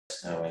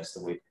snow as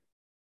the week.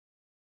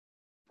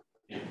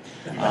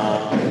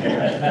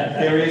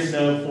 There is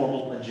no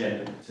formal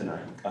agenda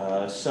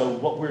tonight. So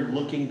what we're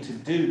looking to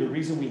do, the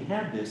reason we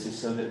have this is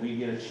so that we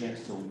get a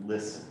chance to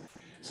listen.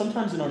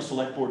 Sometimes in our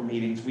select board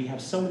meetings, we have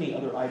so many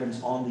other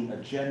items on the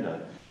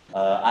agenda.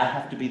 I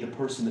have to be the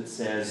person that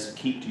says,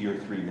 keep to your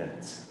 3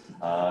 minutes.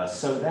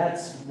 So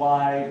that's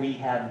why we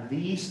have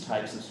these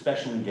types of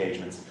special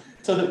engagements,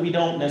 so that we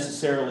don't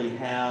necessarily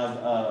have,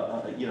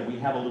 we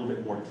have a little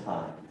bit more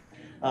time.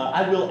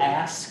 I will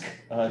ask,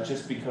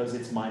 just because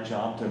it's my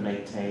job to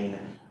maintain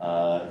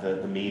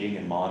the meeting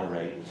and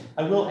moderate,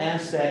 I will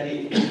ask that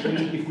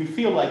if we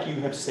feel like you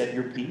have said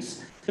your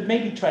piece, to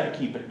maybe try to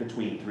keep it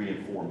between 3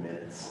 and 4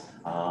 minutes,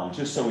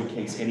 just so in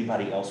case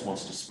anybody else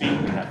wants to speak.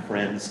 We have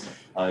friends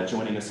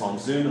joining us on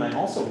Zoom, and I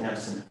also have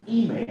some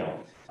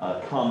email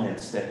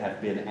comments that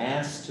have been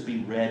asked to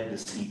be read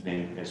this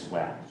evening as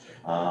well.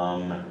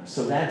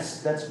 So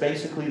that's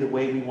basically the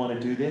way we want to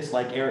do this.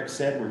 Like Eric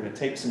said, we're going to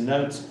take some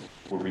notes.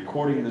 We're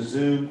recording the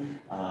Zoom,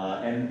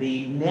 and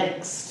the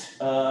next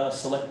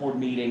select board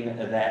meeting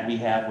that we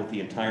have with the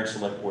entire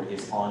select board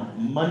is on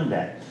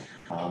Monday.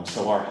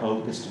 So our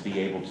hope is to be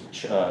able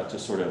to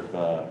sort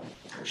of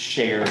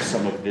share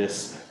some of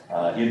this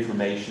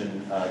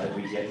information that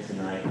we get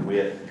tonight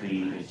with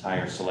the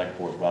entire select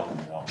board. Welcome,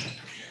 y'all.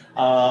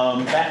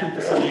 Bathroom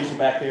facilities are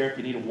back there. If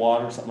you need a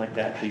water or something like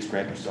that, please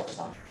grab yourself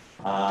some.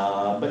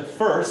 But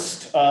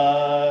first,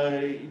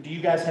 do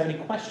you guys have any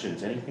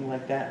questions, anything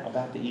like that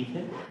about the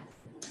evening?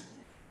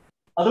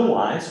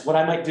 Otherwise, what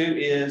I might do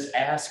is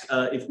ask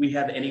if we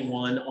have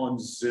anyone on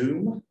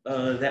Zoom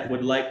that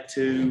would like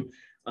to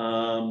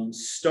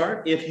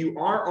start. If you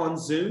are on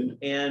Zoom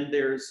and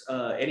there's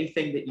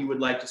anything that you would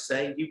like to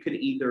say, you can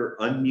either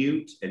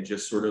unmute and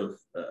just sort of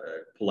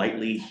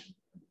politely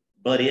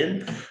butt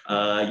in.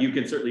 You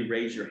can certainly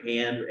raise your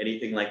hand or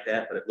anything like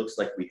that, but it looks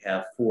like we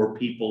have 4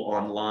 people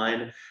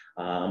online.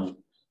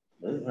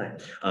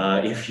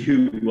 If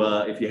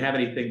you have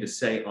anything to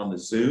say on the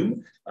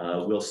Zoom,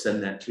 we'll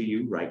send that to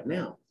you right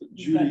now.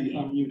 Judy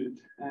unmuted.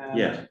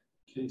 Yeah.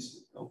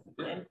 Casey. Oh.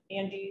 And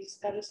Andy's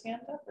got his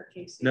hand up, or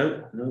Casey?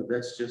 No,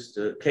 that's just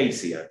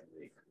Casey, I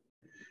believe.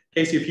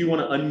 Casey, if you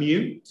want to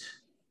unmute.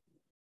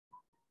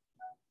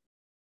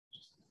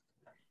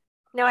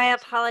 No, I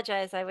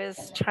apologize. I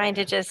was trying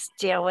to just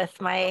deal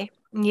with my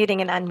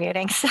muting and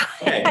unmuting. So.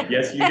 Okay,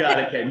 yes, you got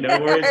it. Okay, no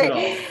worries at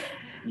all.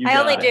 I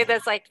only do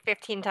this like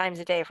 15 times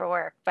a day for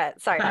work,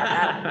 but sorry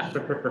about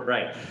that.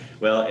 Right.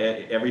 Well,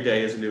 every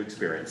day is a new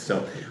experience. So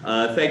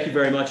thank you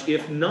very much.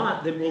 If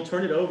not, then we'll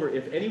turn it over.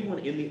 If anyone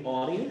in the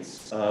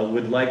audience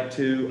would like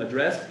to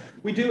address,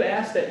 we do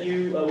ask that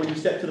you, when you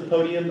step to the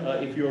podium,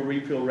 if you're a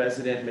Reedfield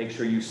resident, make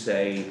sure you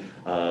say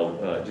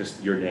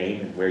just your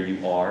name and where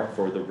you are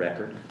for the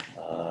record,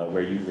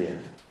 where you live.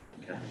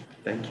 Okay,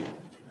 thank you.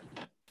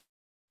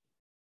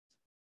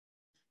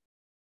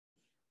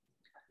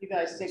 You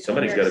guys take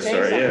Somebody's got to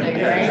start, yeah.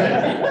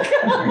 Right?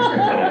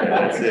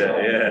 That's it,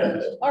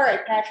 yeah. All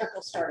right, Patrick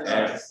will start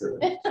us. So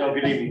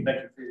good evening.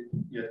 Thank you for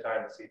your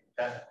time this evening.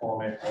 Patrick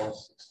Coleman,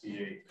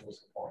 168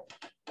 Wilson Point.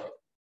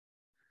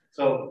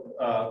 So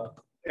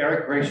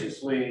Eric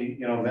graciously,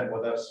 met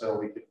with us so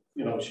we could,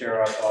 share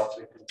our thoughts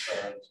and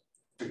concerns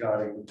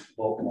regarding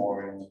boat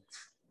mooring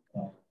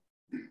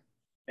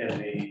in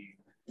the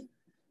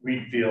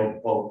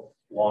Reedfield boat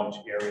launch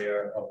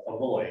area of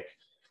the lake.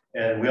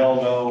 And we all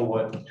know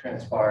what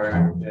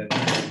transpired in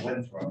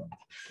Winthrop,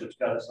 which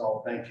got us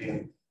all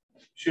thinking,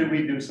 should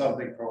we do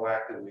something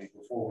proactively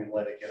before we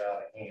let it get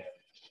out of hand?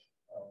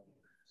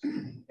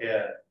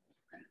 And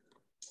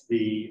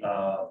the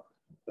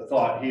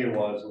thought here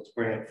was, let's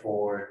bring it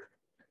forward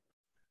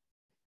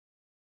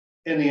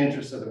in the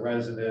interest of the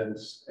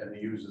residents and the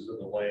users of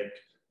the lake,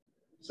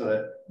 so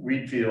that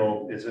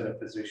Reedfield is in a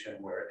position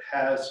where it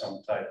has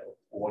some type of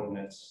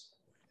ordinance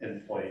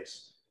in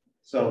place,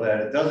 so that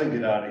it doesn't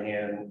get out of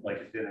hand like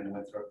it did in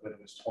Winthrop, when it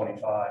was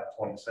 25,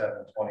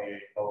 27, 28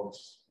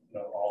 boats,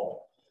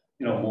 all,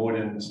 moored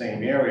in the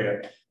same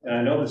area. And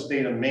I know the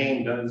state of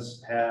Maine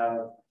does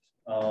have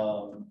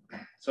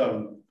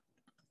some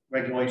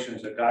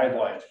regulations or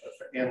guidelines, but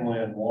for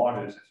inland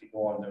waters, if you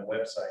go on their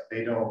website,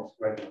 they don't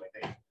regulate.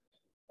 They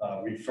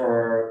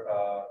refer,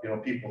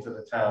 people to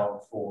the town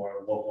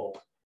for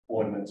local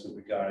ordinances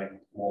regarding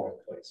mooring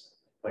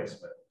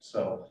placement.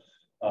 So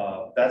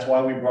that's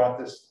why we brought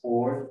this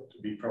forward, to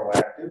be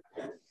proactive,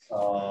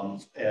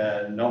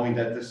 and knowing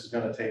that this is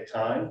going to take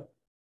time,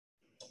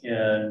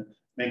 and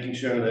making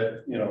sure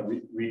that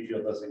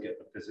Reedfield doesn't get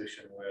in a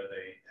position where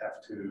they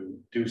have to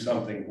do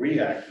something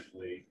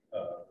reactively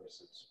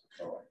versus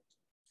proactive.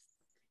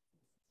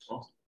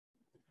 Awesome.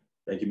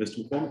 Thank you, Mr.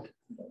 McCormick.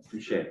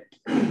 Appreciate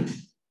it.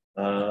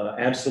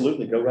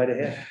 Absolutely, go right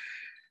ahead.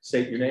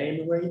 State your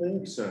name and where you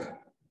live, sir.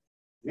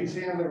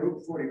 Lisa Handler,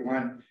 Route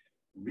 41,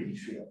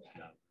 Reedfield.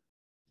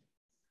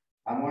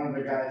 I'm one of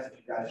the guys that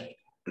you guys.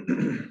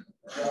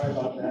 Sorry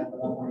about that, but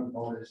I'm one of the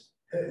voters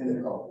in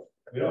the cold.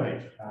 We don't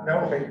hate you. No,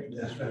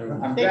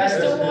 I'm They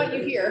still want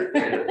you here.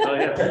 Oh,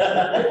 yeah.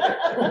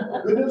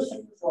 Good news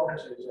for the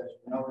folks is that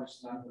you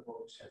notice none of the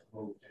votes have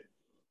moved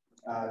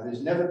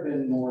there's never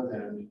been more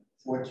than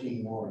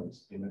 14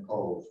 moorings in the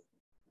cove,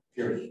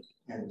 period.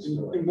 And it's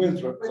In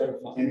Winthrop,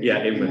 clarify.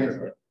 Yeah, in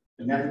Winthrop.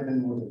 There's never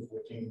been more than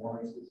 14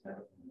 moorings, there's never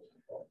been more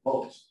than 12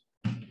 boats.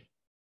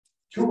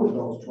 2 of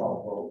those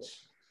 12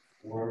 boats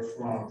were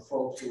from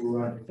folks who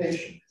were on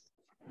vacation.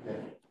 They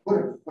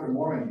put a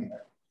mooring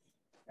there.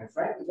 And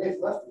frankly, they've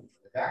left it.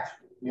 They've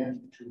actually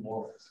been 2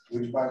 moorings,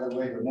 which by the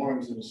way, the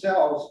moorings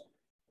themselves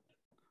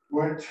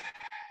weren't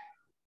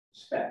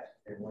spec,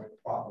 they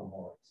weren't proper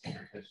moorings.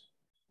 Because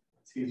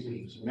it's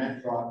usually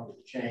cement drop with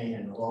a chain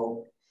and a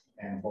rope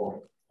and buoy.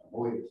 A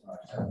buoy is not.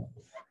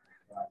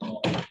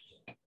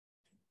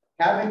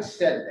 Having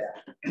said that,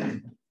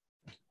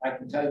 I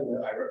can tell you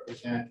that I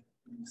represent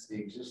the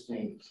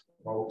existing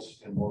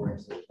boats and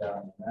moorings that are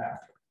down in that.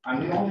 I'm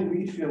the only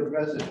Reedfield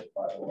resident,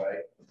 by the way,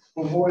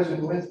 who moors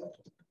in Winthrop.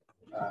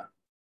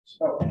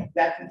 So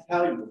that can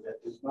tell you that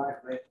there's not a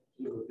great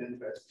deal of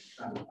interest in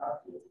coming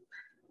up here.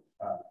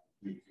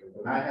 Reedfield.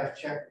 And I have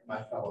checked with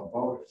my fellow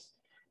voters,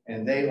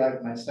 and they,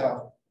 like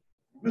myself,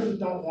 really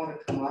don't want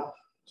to come up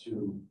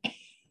to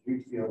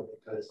Reedfield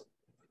because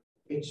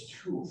it's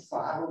too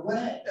far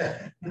away.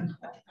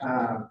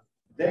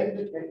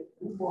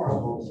 We bore our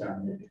boats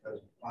down there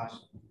because we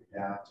constantly go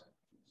down to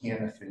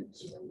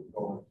Hannaford's or we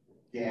go to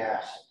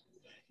gas.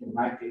 In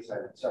my case, I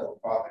had several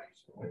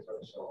properties with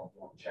them, so I'm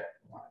going to check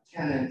on a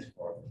tenant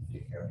or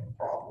take care of a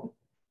problem.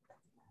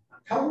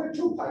 Tell me the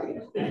truth, I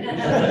am.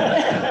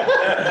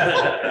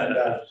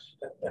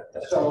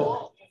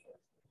 So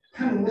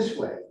coming this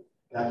way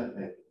doesn't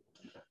make it.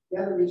 The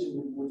other reason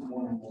we wouldn't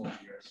want to move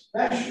here,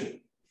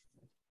 especially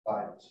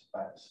by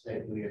the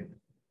state land,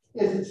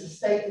 is it's a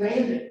state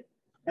landing.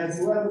 Have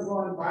you ever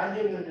gone by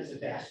there when there's a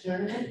bass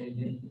tournament?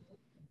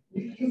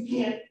 You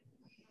can't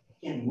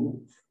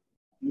move.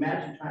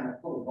 Imagine trying to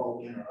pull a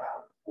boat in or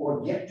out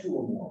or get to a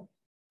mooring.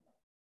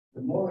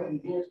 The mooring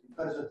is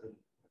because of the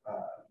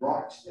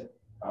rocks that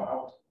are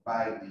out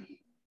by the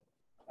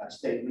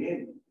state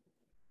landing.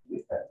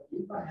 You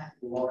might have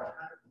to go out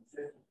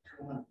 150,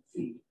 200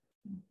 feet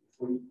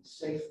before you can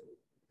safely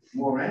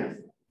moor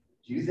anything.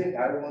 Do you think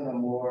I want to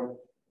moor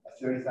a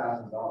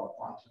 $30,000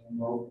 pontoon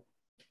boat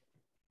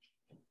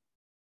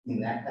in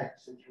that type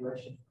of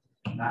situation?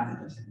 Not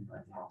because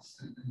anybody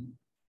else.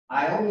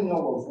 I only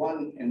know of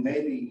one, and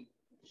maybe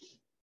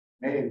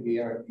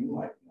Eric, you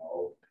might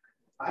know.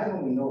 I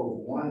only know of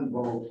one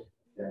boat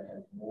that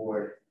has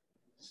moored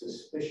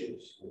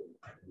suspiciously.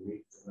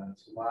 It's a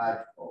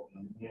large boat,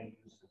 and the man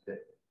uses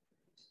it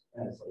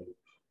as a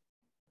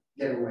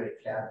getaway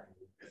cabin,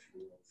 if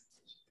you will.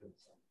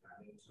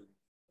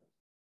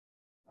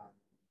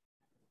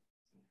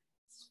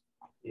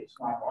 It's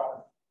not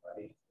bothering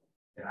anybody.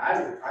 And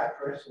I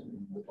personally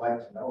would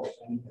like to know if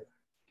anybody,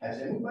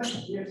 has anybody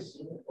here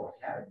seen it or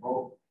had a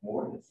boat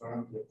moored in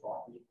front of their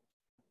property?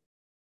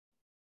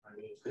 I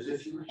mean, because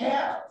if you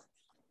have,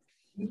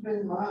 keep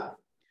in mind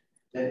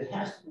that it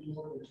has to be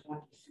more than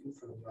 20 feet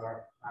from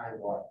your high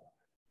water mark.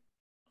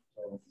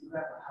 So if you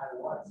have a high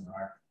water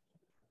mark,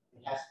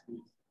 it has to be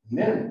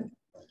minimum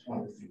of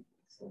 20 feet.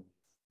 So you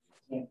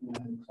can't be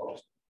any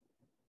closer.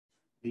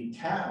 The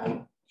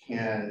town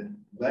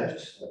can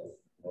legislate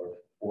or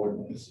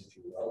ordinance, if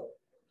you will,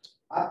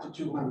 up to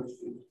 200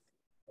 feet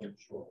from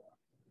shoreline.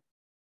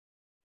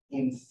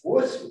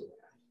 Enforcing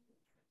that,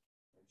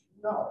 as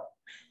you know,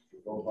 you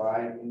go by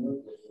and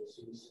look at the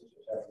citizens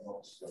that have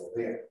no still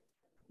there.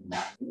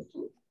 Not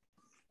included.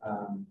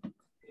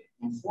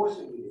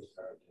 Enforcing it is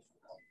very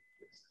difficult.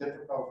 It's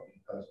difficult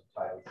because of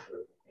Title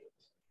 38.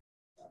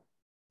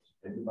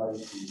 Anybody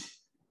who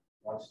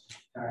wants to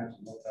kind of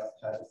look up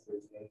Title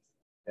 38,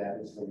 that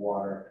is the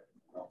Water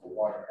Act.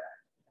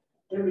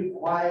 It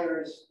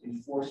requires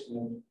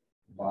enforcement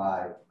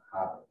by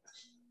harbor.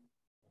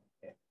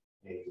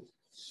 A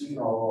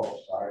COO,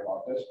 sorry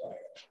about this,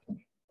 but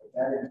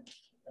that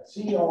a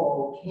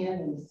COO can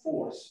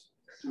enforce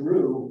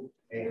through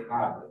a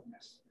harbor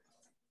master.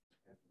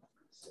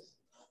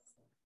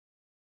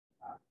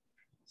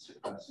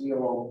 A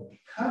COO can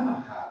become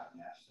a harbor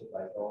master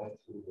by going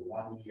through the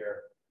 1-year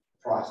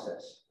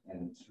process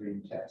and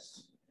 3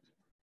 tests.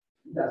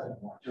 He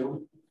doesn't want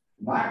to.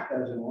 Mark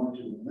doesn't want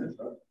to in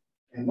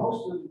and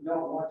most of them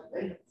don't want to.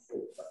 They have to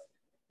fight.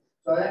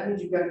 So that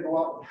means you got to go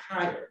out and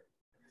hire.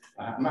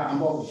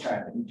 I'm over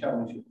time. You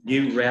tell me.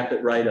 You wrap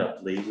it right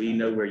up, Lee. We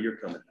know where you're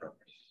coming from.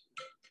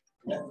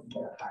 Yeah,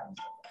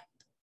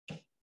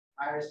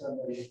 hire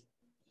somebody,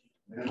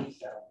 minimum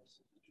salary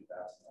 $2,000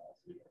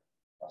 a year.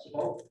 Plus a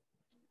boat,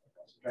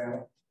 plus a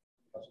trailer,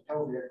 plus a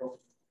tow vehicle,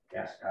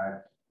 gas card,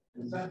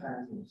 and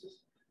sometimes an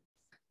assistant.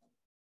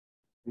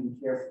 Be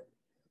careful.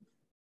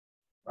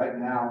 Right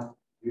now,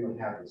 we don't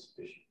have this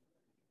issue.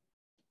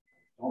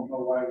 Don't know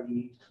why we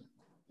need to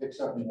fix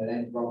something that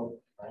ain't broken.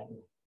 Right?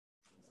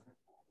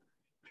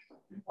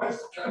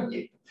 What's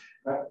coming?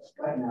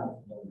 Right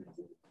now, nobody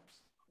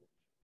wants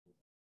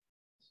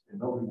to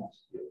deal with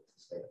the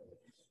state.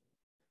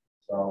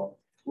 So,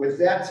 with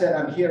that said,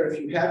 I'm here.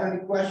 If you have any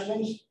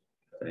questions,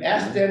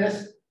 ask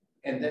Dennis.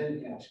 and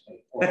then ask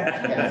me. Or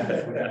ask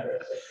Kathy.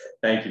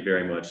 Thank you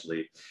very much,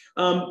 Lee.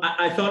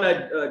 I thought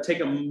I'd take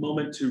a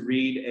moment to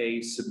read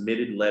a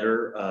submitted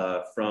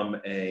letter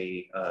from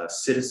a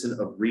citizen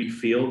of Reed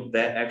Field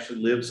that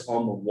actually lives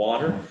on the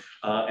water.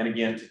 And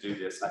again, to do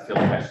this, I feel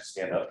like I should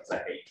stand up because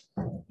I hate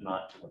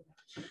not doing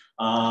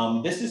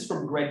that. This is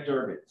from Greg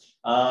Durbin.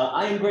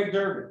 I am Greg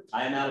Durbin.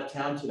 I am out of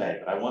town today,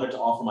 but I wanted to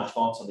offer my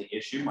thoughts on the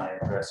issue. My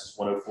address is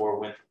 104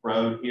 Winthrop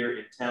Road here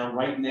in town,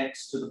 right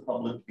next to the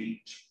public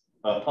beach,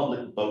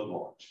 public boat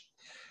launch.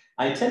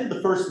 I attended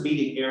the first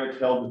meeting Eric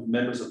held with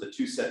members of the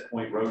Two Set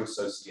Point Road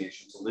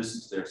Association to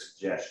listen to their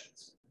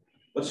suggestions.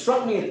 What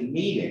struck me at the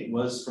meeting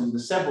was from the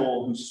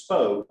several who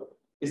spoke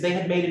is they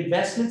had made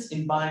investments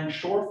in buying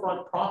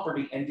shorefront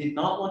property and did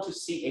not want to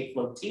see a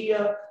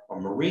flotilla or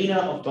marina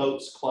of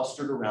boats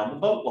clustered around the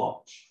boat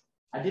launch.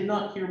 I did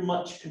not hear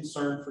much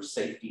concern for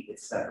safety,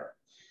 etc.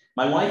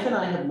 My wife and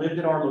I have lived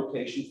at our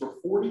location for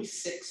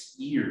 46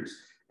 years,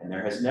 and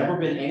there has never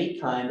been any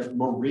kind of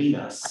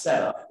marina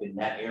set up in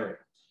that area.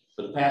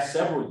 For the past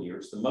several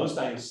years, the most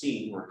I have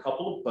seen were a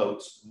couple of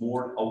boats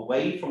moored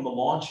away from the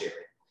launch area.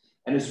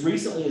 And as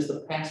recently as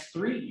the past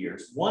 3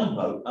 years, one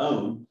boat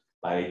owned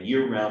by a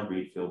year-round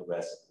Reed Field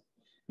resident.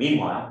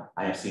 Meanwhile,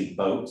 I have seen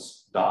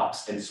boats,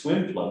 docks, and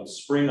swim floats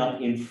spring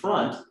up in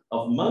front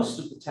of most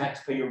of the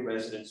taxpayer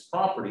residents'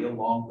 property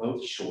along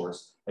both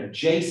shores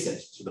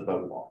adjacent to the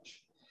boat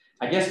launch.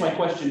 I guess my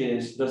question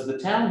is, does the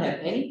town have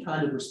any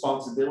kind of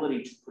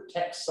responsibility to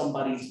protect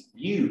somebody's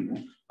view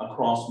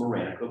across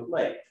Maranacook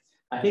Lake?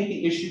 I think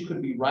the issue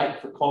could be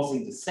ripe for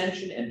causing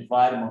dissension and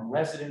divide among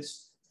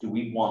residents. Do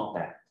we want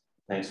that?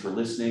 Thanks for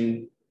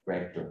listening,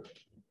 Greg Durbin.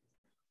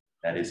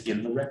 That is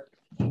in the record.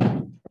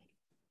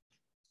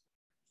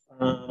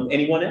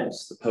 Anyone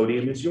else? The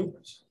podium is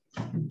yours.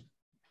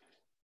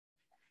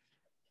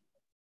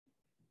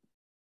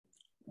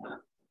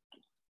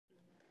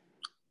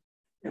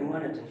 I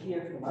wanted to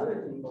hear from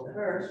other people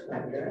first.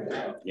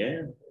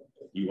 Yeah,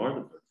 you are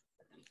the first.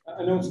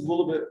 I know it's a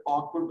little bit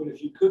awkward, but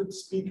if you could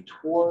speak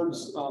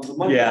towards the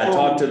microphone. Yeah,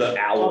 talk to the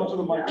owl. Talk to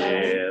the microphone.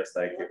 Yes,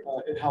 thank you.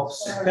 It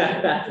helps.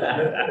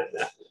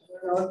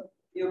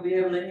 You'll be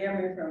able to hear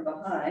me from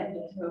behind,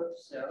 I hope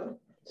so.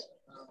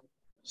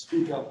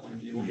 Speak up.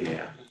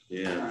 Yeah,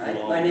 yeah. All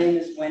right, my name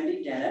is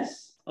Wendy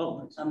Dennis. Oh,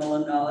 nice. I'm a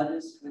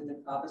limnologist with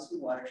the Cobbossee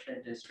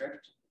Watershed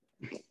District.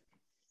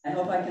 I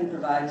hope I can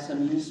provide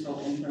some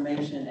useful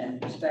information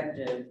and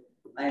perspective.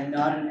 I am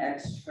not an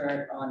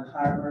expert on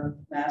harbor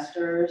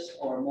masters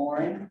or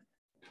mooring,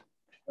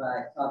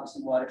 but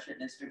Cobbossee Watershed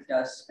District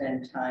does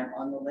spend time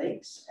on the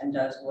lakes and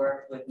does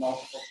work with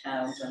multiple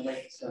towns and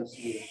lake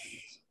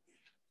associations.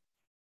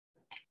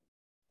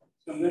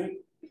 So I'm going to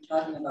be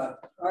talking about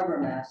harbor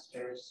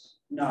masters,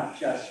 not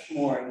just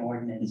mooring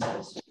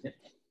ordinances.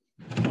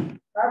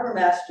 Harbor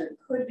master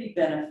could be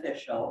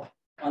beneficial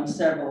on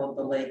several of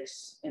the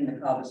lakes in the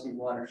Cobbossee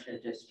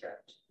Watershed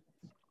District.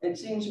 It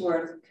seems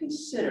worth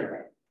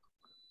considering,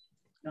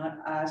 not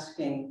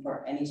asking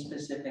for any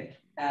specific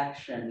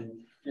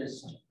action,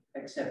 just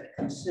except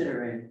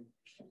considering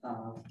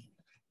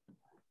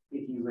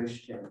if you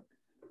wish to.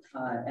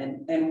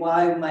 And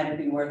why might it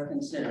be worth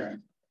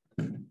considering?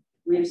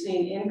 We've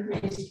seen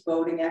increased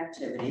boating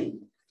activity,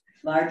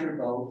 larger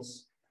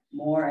boats,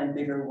 more and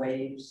bigger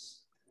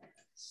waves,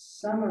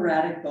 some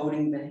erratic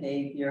boating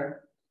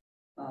behavior.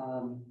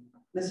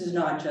 This is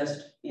not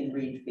just in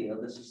Reed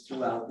Field, this is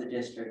throughout the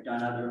district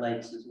on other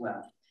lakes as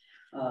well.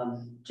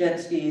 Jet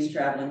skis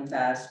traveling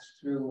fast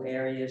through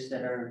areas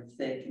that are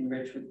thick and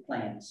rich with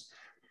plants.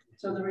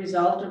 So the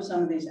result of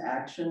some of these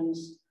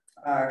actions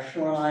are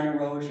shoreline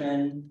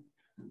erosion,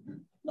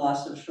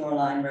 loss of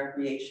shoreline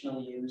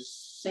recreational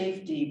use,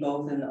 safety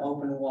both in the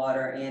open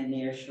water and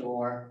near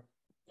shore,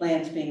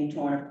 plants being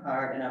torn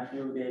apart and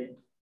uprooted,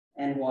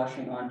 and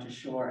washing onto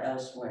shore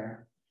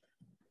elsewhere.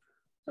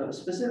 So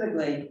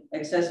specifically,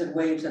 excessive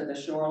waves at the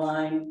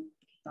shoreline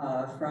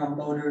from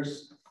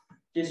boaters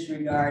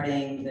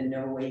disregarding the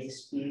no wake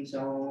speed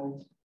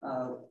zone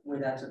where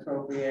that's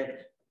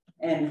appropriate,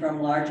 and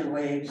from larger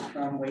waves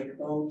from wake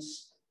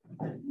boats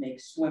that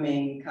make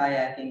swimming,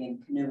 kayaking,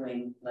 and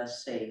canoeing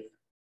less safe.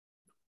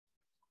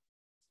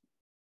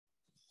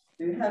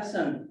 We have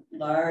some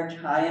large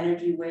high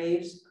energy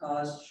waves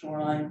cause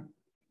shoreline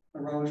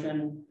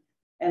erosion,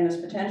 and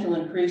this potential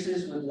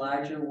increases with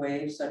larger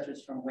waves such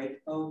as from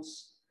wake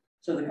boats.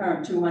 So the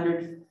current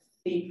 200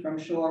 feet from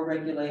shore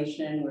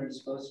regulation, where you're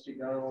supposed to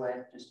go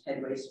at just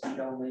headway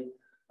speed only,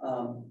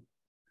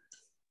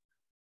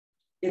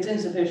 it's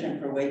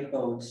insufficient for wake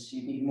boats.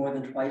 You need more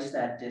than twice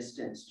that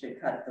distance to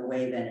cut the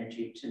wave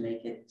energy to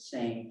make it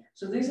sane.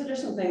 So these are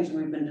just some things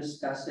we've been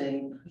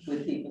discussing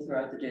with people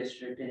throughout the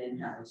district and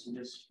in-house, and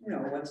just, you know,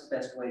 what's the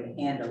best way to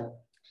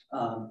handle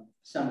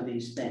some of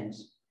these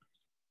things.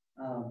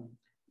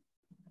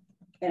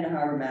 And a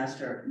harbor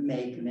master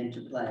may come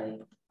into play.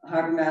 A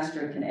harbor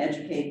master can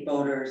educate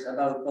boaters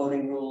about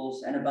boating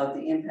rules and about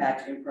the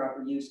impact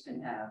improper use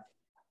can have.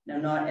 Now,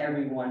 not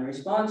everyone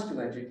responds to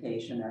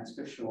education, that's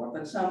for sure,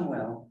 but some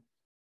will.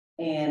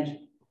 And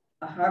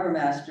a harbor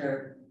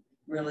master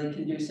really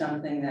can do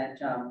something that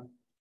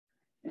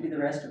maybe the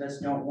rest of us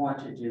don't want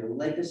to do.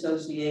 Lake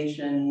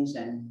associations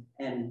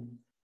and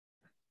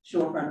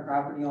shorefront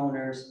property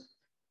owners,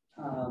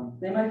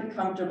 they might be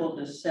comfortable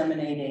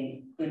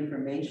disseminating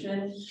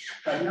information,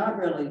 but not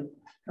really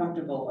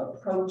comfortable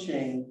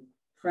approaching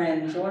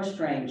friends or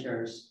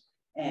strangers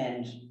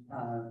and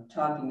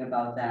talking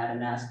about that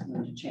and asking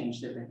them to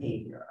change their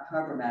behavior. A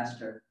harbor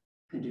master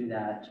could do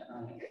that.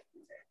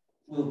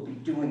 We'll be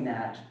doing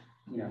that,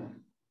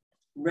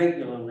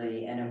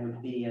 regularly, and it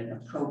would be an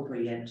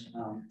appropriate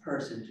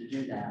person to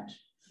do that.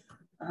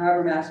 A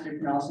harbor master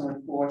can also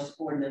enforce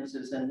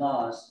ordinances and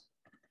laws.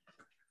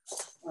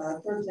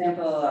 For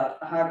example, a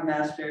harbor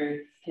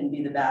master can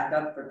be the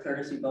backup for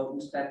courtesy boat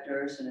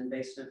inspectors and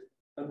invasive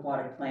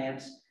aquatic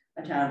plants.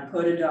 A town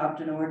could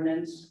adopt an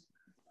ordinance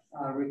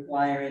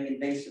requiring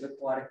invasive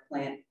aquatic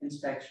plant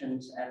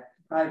inspections at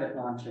private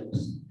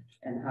launches,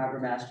 and the harbor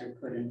master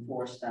could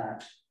enforce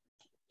that.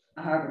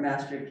 A harbor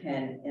master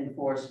can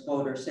enforce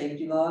boater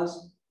safety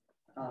laws,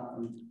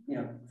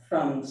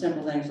 from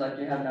simple things like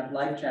do you have enough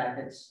life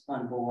jackets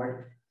on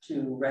board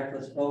to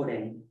reckless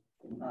boating.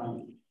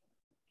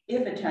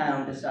 If a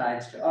town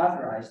decides to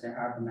authorize their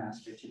harbor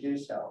master to do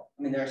so.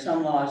 I mean, there are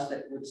some laws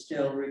that would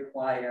still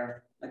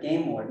require a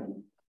game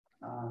warden.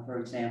 For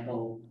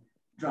example,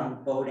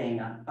 drunk boating.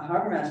 A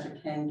harbor master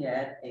can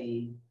get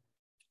a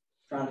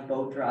drunk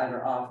boat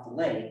driver off the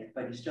lake,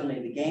 but you still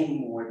need the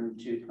game warden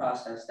to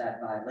process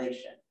that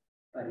violation.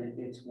 But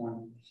it's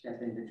one step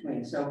in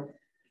between. So,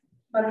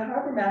 but a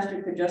harbor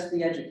master could just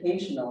be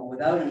educational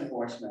without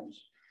enforcement.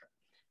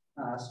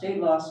 State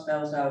law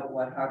spells out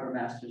what harbor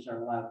masters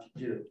are allowed to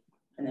do.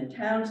 And then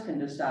towns can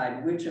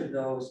decide which of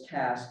those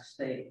tasks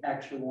they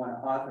actually want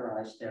to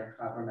authorize their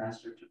harbor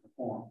master to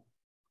perform.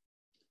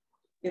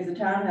 If the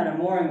town had a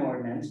mooring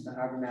ordinance, the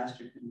harbor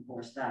master could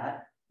enforce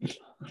that. So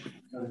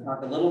we'll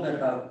talk a little bit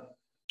about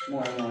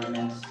mooring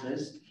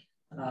ordinances.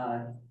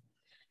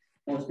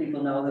 Most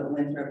people know that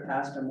Winthrop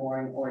passed a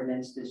mooring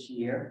ordinance this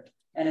year,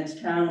 and it's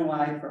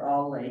townwide for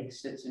all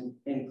lakes. It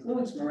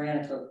includes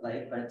Maranacook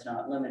Lake, but it's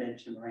not limited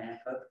to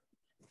Maranacook.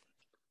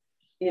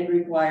 It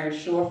requires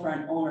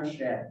shorefront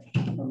ownership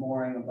for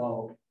mooring a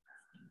boat.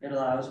 It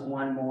allows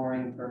one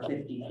mooring per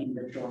 50 feet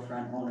of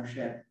shorefront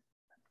ownership.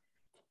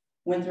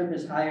 Winthrop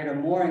has hired a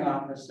mooring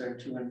officer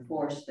to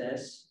enforce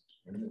this.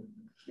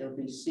 He'll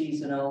be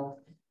seasonal,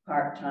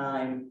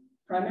 part-time,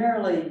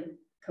 primarily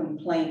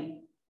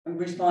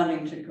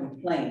responding to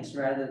complaints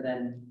rather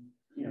than,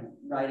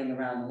 riding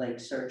around the lake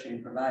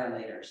searching for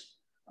violators.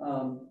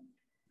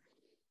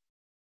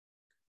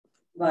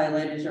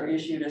 Violators are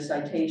issued a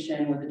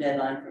citation with a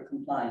deadline for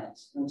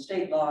compliance. And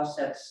state law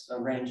sets a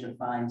range of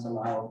fines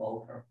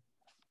allowable for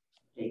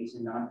days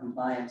in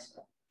non-compliance.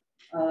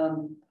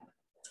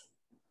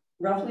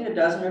 Roughly a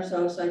dozen or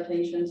so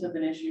citations have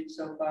been issued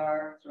so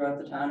far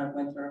throughout the town of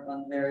Winthrop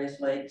on various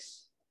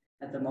lakes.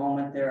 At the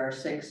moment, there are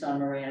 6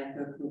 on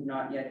Maranacook who've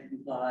not yet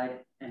complied,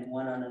 and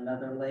 1 on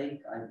another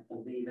lake, I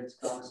believe it's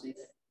Colossia.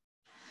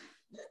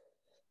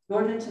 The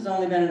ordinance has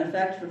only been in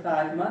effect for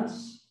 5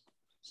 months.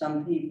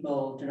 Some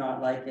people do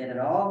not like it at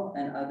all,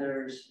 and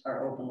others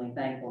are openly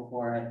thankful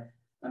for it.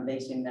 I'm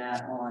basing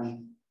that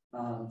on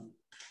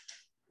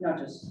not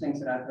just things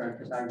that I've heard,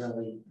 because I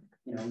really,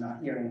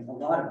 not hearing a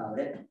lot about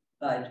it,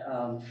 but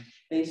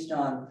based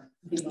on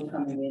people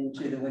coming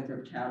into the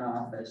Winthrop town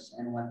office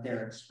and what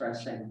they're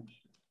expressing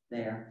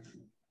there.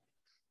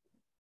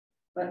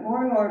 But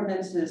mooring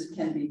ordinances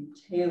can be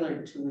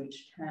tailored to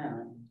each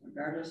town,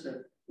 regardless of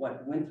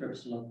what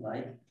Winthrops look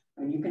like.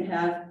 I mean, you can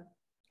have,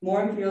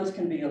 mooring fields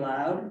can be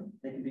allowed,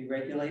 they can be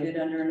regulated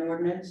under an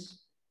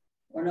ordinance,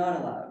 or not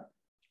allowed.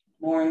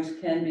 Moorings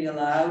can be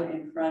allowed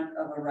in front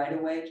of a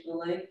right-of-way to the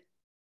lake,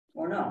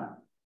 or not.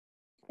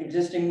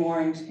 Existing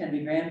moorings can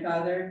be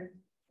grandfathered,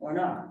 or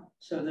not.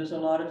 So there's a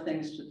lot of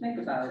things to think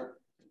about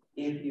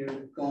if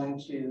you're going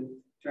to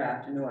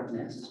draft an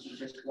ordinance as to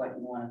just what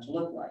you want it to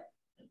look like.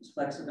 There's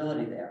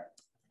flexibility there.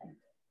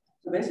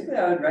 So basically,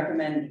 I would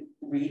recommend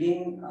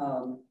reading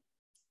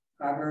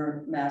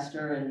harbor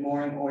master and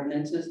mooring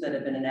ordinances that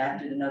have been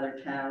enacted in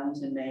other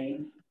towns in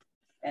Maine,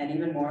 and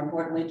even more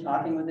importantly,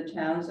 talking with the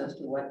towns as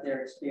to what their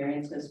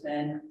experience has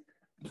been.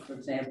 For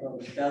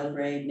example,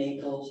 Belgrade,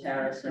 Naples,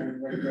 Harrison,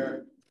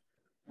 Winthrop.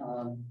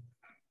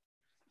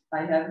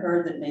 I have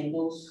heard that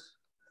Naples,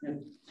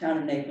 the town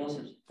of Naples,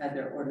 has had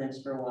their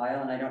ordinance for a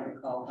while, and I don't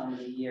recall how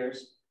many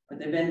years, but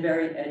they've been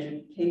very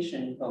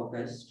education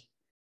focused,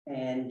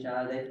 and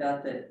they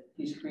felt that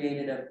he's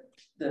created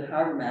the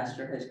harbor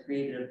master has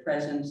created a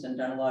presence and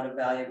done a lot of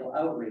valuable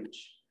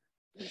outreach.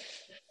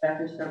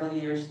 After several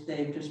years,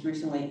 they've just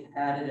recently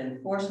added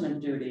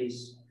enforcement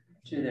duties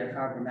to their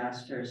harbor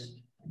master's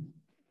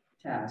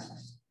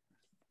tasks,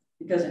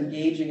 because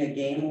engaging a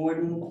game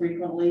warden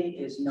frequently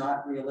is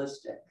not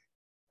realistic.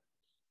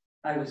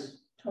 I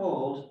was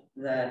told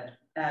that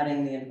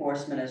adding the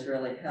enforcement has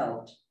really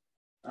helped,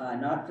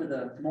 not for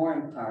the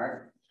mooring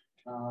part.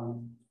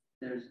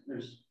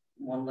 There's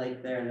one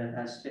lake there that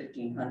has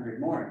 1,500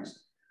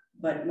 moorings,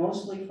 but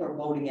mostly for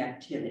boating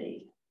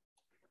activity,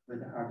 where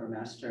the harbor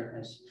master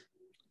has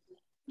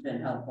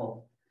been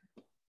helpful.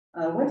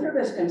 Winthrop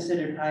has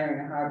considered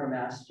hiring a harbor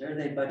master.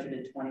 They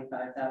budgeted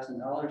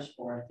 $25,000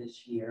 for it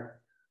this year,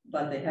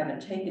 but they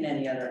haven't taken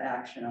any other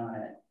action on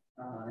it.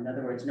 In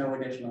other words, no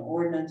additional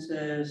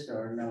ordinances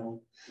or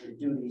no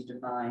duties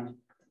defined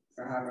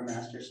for harbor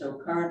master. So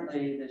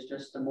currently there's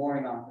just the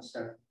mooring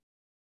officer.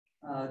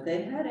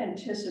 They had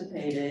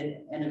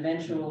anticipated an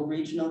eventual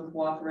regional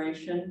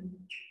cooperation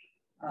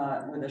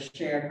with a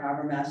shared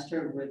harbor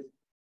master with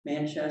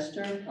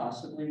Manchester,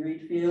 possibly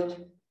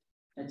Reedfield.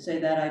 I'd say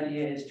that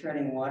idea is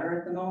treading water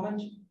at the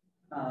moment,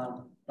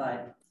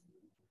 but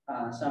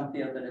some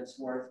feel that it's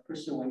worth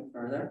pursuing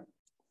further.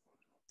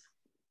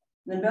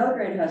 Then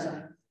Belgrade has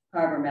a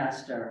harbor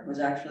master, who's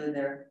actually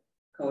their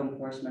code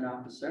enforcement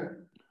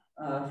officer,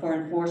 for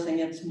enforcing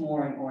its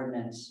mooring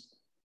ordinance.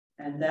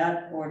 And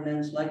that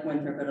ordinance, like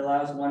Winthrop, it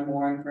allows one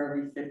mooring for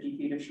every 50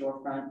 feet of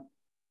shorefront.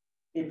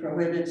 It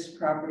prohibits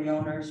property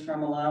owners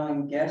from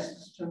allowing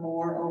guests to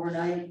moor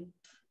overnight.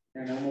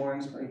 There are no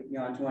moorings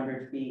beyond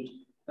 200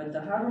 feet. But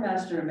the harbor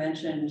master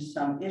mentioned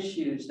some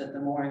issues that the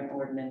mooring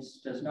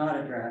ordinance does not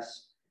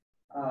address.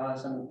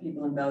 Some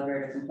people in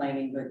Belgrade are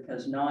complaining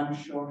because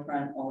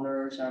non-shorefront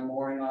owners are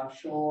mooring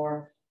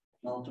offshore,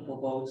 multiple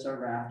boats are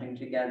rafting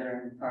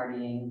together and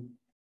partying,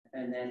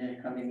 and then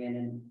they're coming in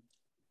and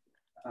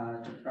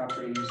to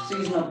properties,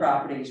 seasonal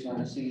properties when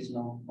the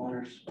seasonal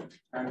owners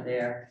aren't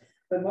there.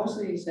 But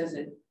mostly he says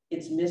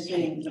it's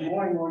missing, the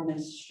mooring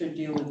ordinance should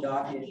deal with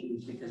dock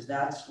issues because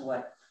that's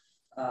what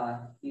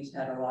he's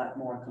had a lot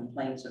more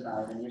complaints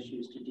about and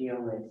issues to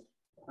deal with.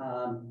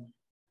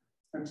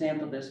 For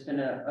example, there's been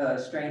a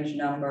strange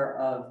number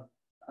of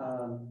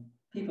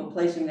people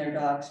placing their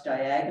docks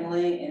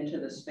diagonally into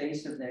the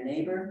space of their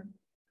neighbor.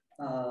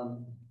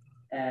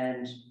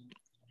 And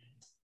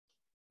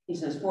he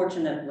says,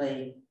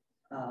 fortunately,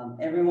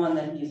 everyone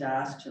that he's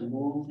asked to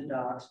move the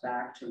docks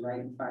back to right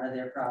in front of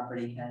their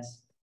property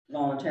has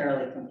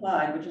voluntarily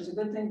complied, which is a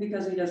good thing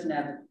because he doesn't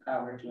have the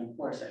power to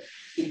enforce it.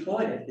 He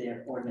could if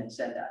the ordinance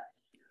said that.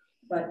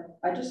 But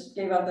I just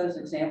gave out those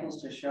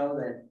examples to show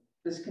that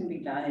this can be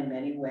done in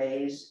many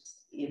ways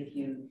if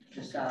you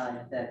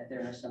decide that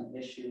there are some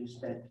issues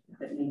that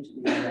need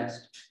to be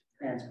addressed.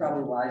 And it's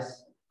probably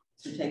wise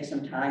to take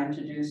some time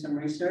to do some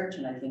research.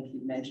 And I think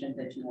you mentioned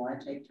that you want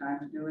to take time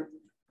to do it.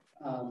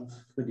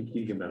 Could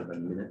you give about a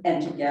minute?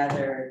 And to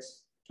gather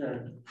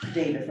the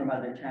data from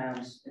other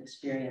towns'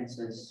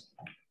 experiences.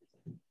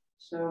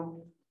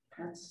 So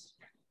that's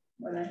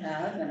what I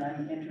have, and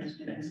I'm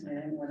interested in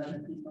hearing what other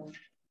people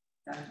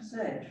have to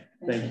say.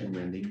 Thank you,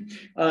 Wendy.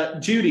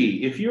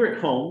 Judy, if you're at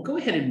home, go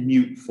ahead and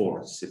mute for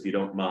us, if you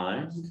don't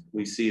mind.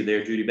 We see you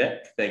there, Judy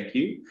Beck. Thank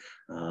you.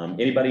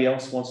 Anybody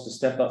else wants to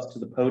step up to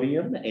the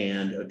podium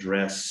and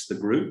address the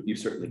group? You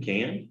certainly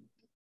can.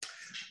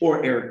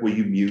 Or Eric, will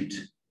you mute?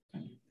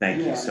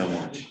 Thank you so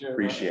much.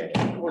 Appreciate it.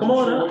 Come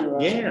on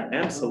up. Yeah,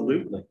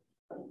 absolutely.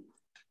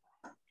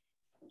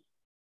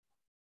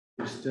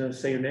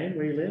 Just say your name,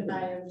 where you live.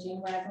 I am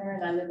Jean Wagner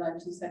and I live on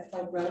Two Set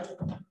Point Road.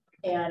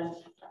 And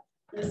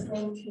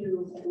listening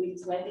to, I believe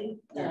it's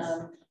Wendy,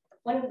 yes.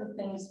 One of the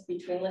things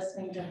between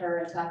listening to her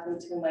and talking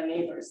to my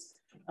neighbors,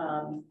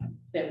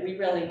 that we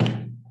really,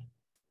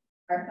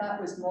 our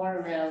thought was more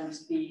around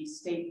the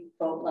state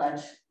boat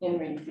launch in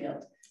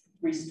Reedfield,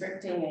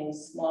 restricting a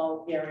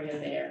small area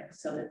there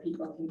so that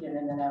people can get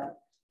in and out.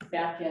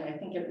 Back in, I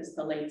think it was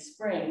the late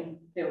spring,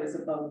 there was a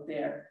boat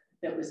there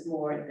that was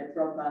moored, that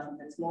broke off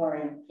of its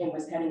mooring and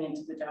was heading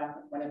into the dock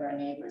with one of our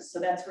neighbors. So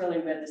that's really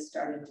where this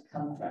started to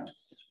come from.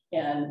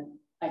 And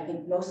I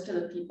think most of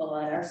the people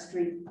on our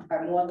street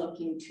are more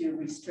looking to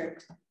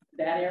restrict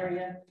that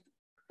area.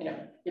 You know,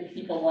 if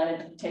people wanted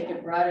to take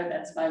it broader,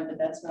 that's fine, but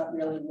that's not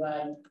really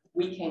why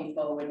we came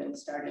forward and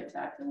started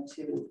talking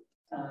to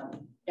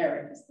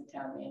Eric as the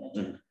town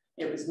manager.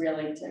 It was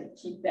really to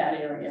keep that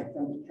area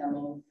from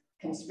becoming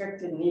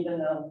constricted. And even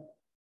though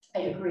I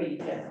agree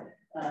that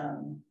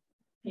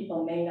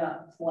people may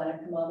not want to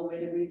come all the way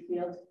to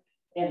Reedfield,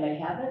 and they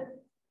haven't,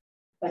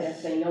 but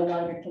if they no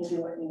longer can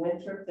do it in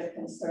Winthrop, the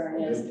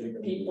concern is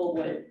people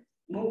would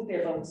move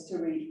their boats to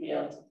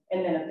Reedfield,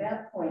 and then at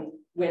that point,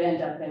 we'd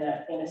end up in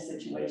a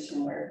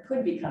situation where it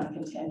could become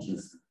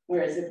contentious.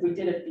 Whereas if we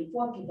did it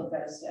before people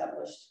got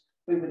established,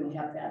 we wouldn't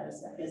have that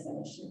as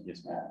an issue.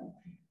 Yes.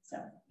 So,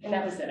 and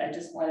that was it. I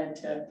just wanted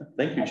to.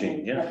 Thank you,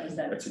 Jean. Yeah,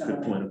 that's a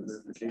good point of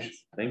clarification.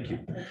 Thank you.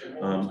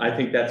 I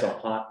think that's a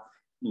hot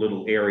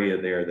little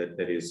area there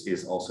that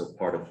is also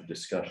part of the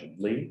discussion.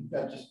 Lee?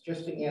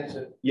 Just to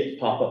answer. Yeah,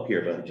 pop up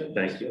here, buddy.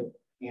 Thank you.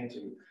 Answer.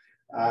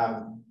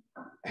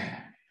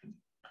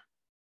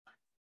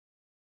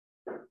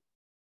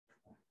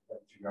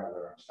 Figure out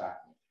where I'm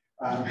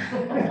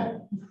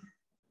starting.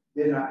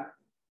 They're not,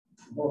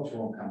 boats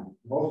won't come.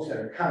 Boats that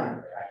are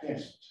coming, I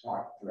can't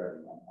talk for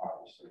everyone,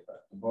 obviously,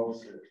 but the boats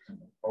that the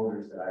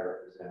boaters that I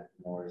represent,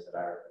 the moorers that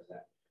I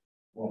represent,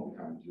 won't be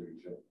coming to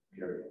Reedfield,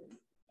 period.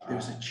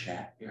 There's a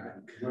chat. We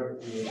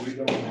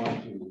don't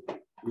want to,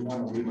 we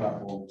want to leave our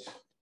boats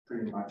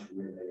pretty much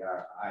where they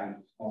are. I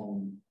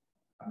own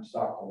a I'm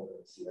stockholder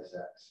at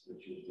CSX,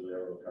 which is the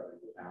railroad company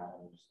that now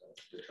owns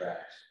the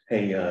tracks.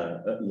 Hey,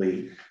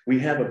 Lee, we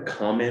have a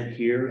comment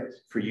here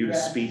for you to Yeah.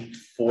 speak I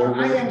forward.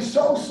 am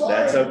so sorry.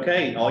 That's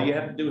okay. All you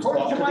have to do is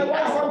According talk to to my the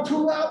wife, I'm owl.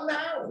 too loud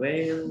now.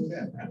 Well,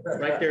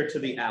 right there to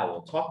the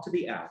owl. Talk to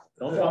the owl.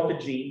 Don't talk to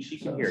Jean. She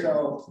can hear you.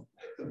 So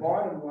the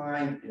bottom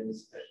line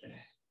is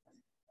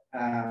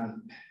that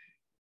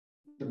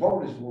the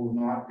voters will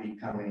not be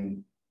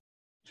coming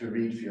to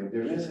Reed Field.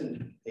 There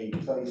isn't a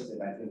place that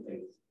I think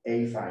they,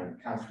 A, find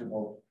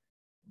comfortable,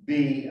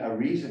 B, a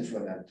reason for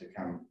them to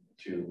come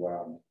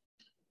to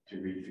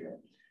Reed Field.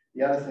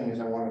 The other thing is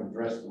I want to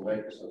address the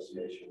Lake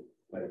Association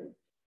lady.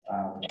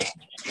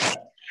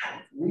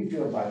 We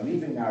feel by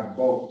leaving our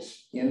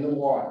boats in the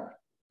water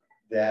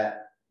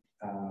that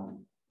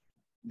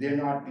they're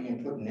not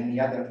being put in any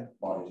other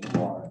bodies of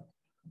water.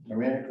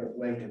 Maranacook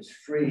Lake is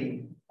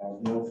free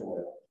of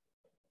milfoil,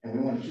 and we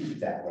want to keep it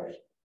that way.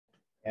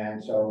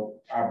 And so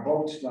our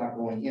boats not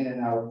going in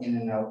and out, in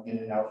and out, in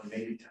and out,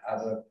 maybe to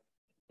other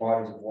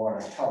bodies of water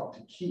help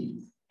to keep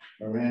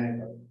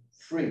Maranacook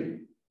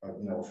free of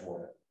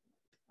milfoil.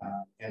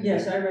 And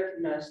Yes, I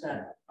recognize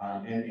that.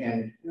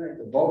 and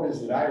the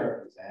voters that I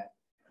represent,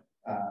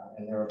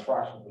 and there are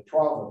approximately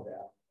 12 of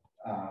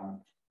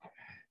them,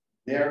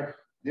 they're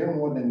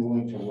more than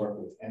willing to work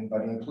with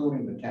anybody,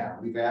 including the town.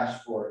 We've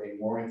asked for a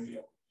mooring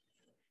field.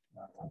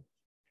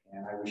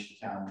 And I wish the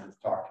town would have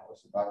talked to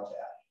us about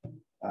that.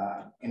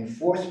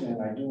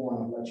 Enforcement, I do want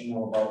to let you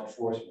know about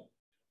enforcement.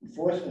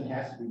 Enforcement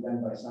has to be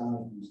done by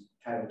someone who's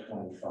Title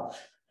 25.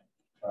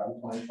 Title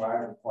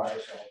 25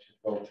 requires someone to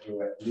go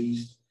through at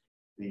least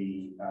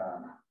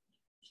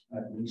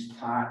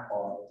part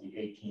of the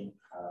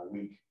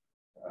 18-week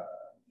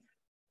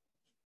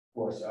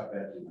course up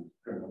at the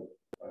Criminal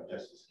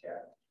Justice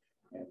Academy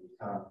and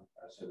become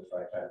a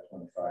certified Title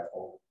 25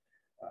 or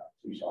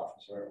police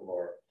officer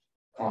or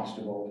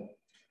constable,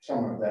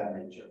 someone of that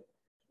nature.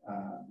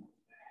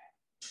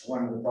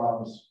 One of the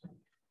problems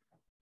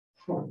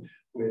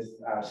with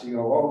our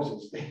COOs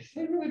is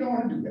they really don't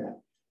want to do that.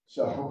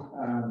 So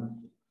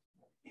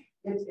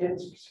it's an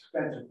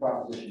expensive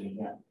proposition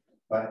again,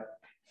 but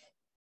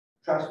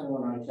trust me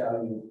when I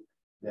tell you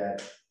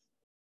that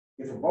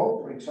if a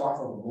boat breaks off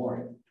of a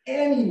mooring,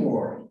 any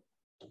mooring,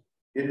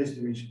 it is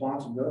the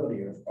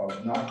responsibility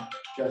of not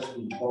just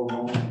the boat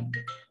owner,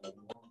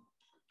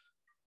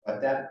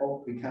 but that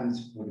boat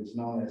becomes what is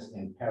known as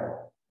in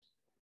peril.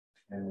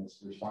 And it's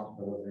the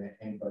responsibility of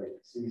anybody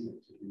that sees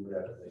it to do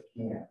whatever they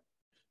can,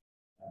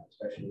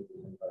 especially if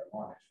there's anybody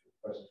on it.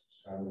 Because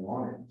it's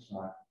on it, it's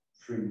not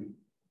free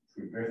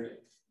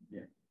drifting.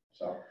 Yeah.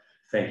 So.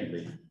 Thank you,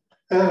 Lee.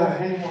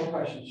 Any more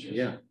questions?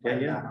 Yeah. We'll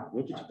get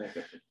you back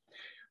up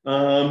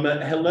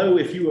there. Hello,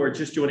 if you are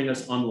just joining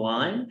us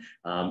online,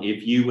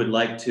 if you would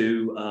like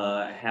to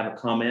have a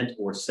comment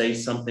or say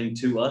something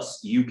to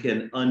us, you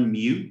can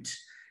unmute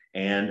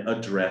and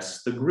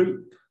address the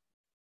group.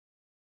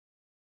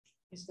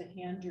 Is the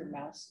hand your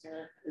mouse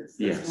there?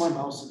 Yes. My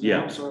mouse.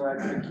 Yeah. So I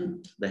can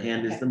keep. The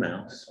hand is the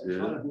mouse.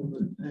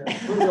 Good.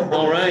 Yeah.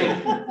 All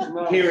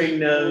right. Hearing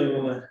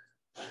no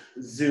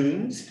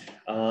Zooms,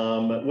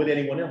 would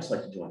anyone else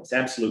like to join us?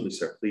 Absolutely,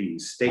 sir.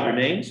 Please state your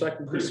name so I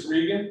can. Chris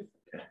Regan,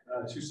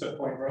 2 Set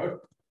Point Road.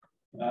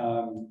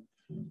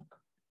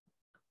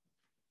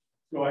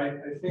 So I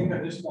think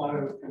I just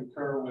want to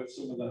concur with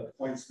some of the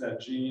points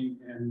that Jean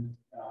and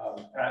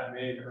Pat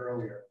made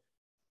earlier.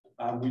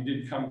 We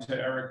did come to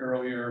Eric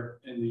earlier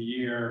in the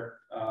year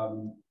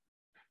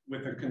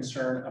with a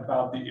concern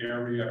about the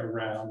area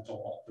around the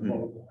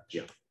boat launch.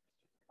 Yeah.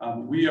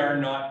 We are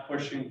not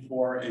pushing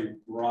for a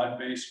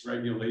broad-based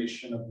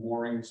regulation of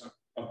moorings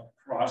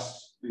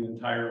across the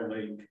entire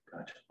lake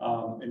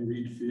in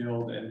Reed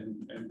Field and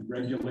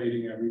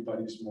regulating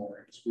everybody's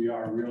moorings. We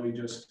are really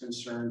just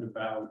concerned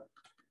about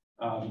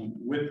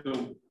with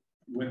the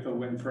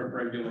Windford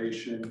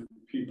regulation,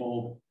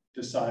 people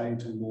deciding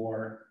to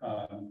moor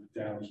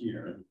down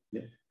here.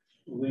 Yeah.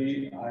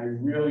 Lee, I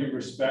really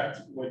respect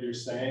what you're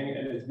saying,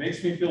 and it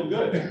makes me feel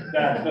good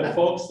that the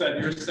folks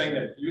that you're saying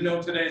that you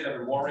know today that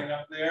are mooring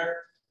up there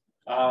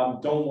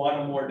don't want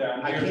to moor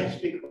down here. I can't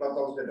speak about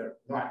those that are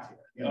not here.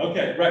 You know?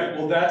 Okay, right.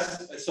 Well,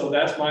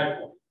 that's my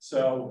point.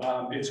 So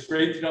it's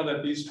great to know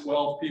that these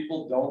 12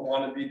 people don't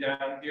want to be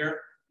down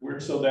here.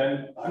 So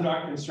then I'm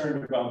not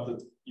concerned about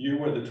you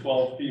or the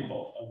 12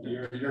 people of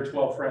your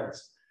 12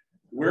 friends.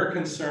 We're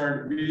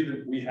concerned.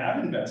 We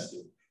have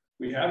invested.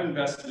 We have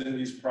invested in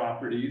these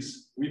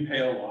properties. We pay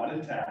a lot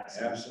in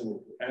taxes.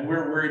 Absolutely. And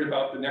we're worried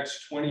about the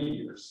next 20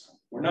 years.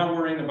 We're not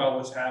worrying about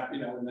what's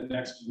happening, in the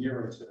next year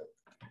or two.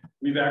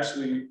 We've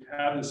actually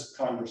had this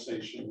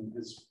conversation.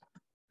 It's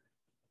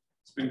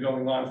been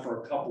going on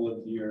for a couple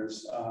of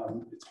years.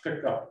 It's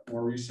picked up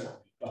more recently,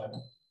 but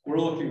we're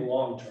looking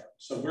long-term.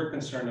 So we're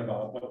concerned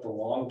about what the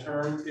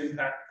long-term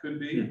impact could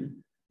be.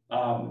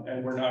 Mm-hmm.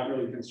 And we're not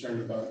really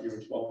concerned about your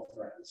 12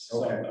 friends.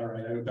 So, Okay. all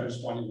right, I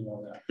just wanted to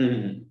know that.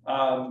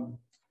 Mm-hmm.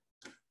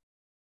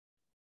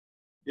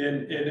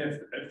 And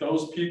if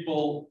those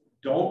people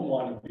don't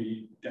want to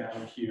be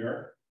down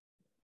here,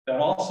 that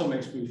also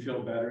makes me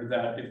feel better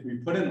that if we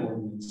put an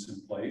ordinance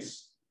in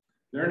place,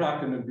 they're not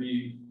going to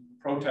be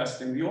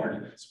protesting the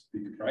ordinance,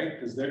 right?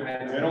 Because they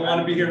don't want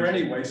to be here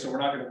anyway, so we're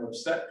not going to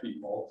upset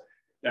people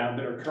down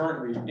that are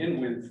currently in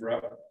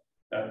Winthrop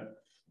that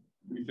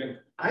we think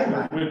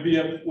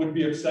would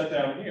be upset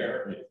down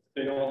here.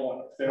 They don't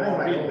want. They don't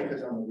want to be here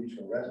because I'm a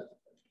regional resident.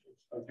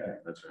 Okay,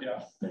 That's right.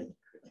 yeah.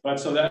 But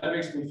so that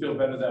makes me feel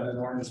better that an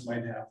ordinance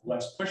might have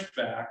less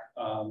pushback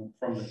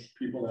from the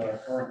people that are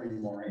currently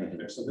mooring up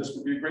there. So this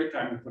would be a great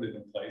time to put it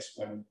in place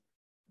when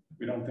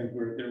we don't think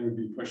there would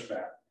be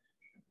pushback.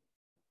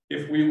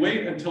 If we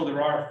wait until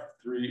there are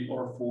 3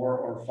 or 4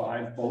 or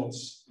 5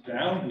 boats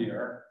down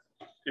here,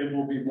 it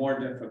will be more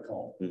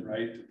difficult,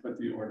 right, to put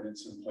the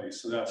ordinance in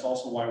place. So that's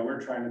also why we're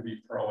trying to be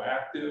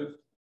proactive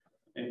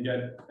and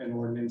get an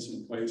ordinance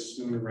in place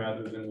sooner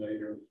rather than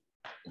later,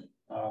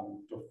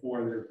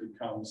 before it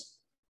becomes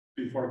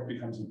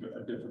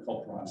a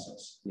difficult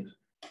process. Yes.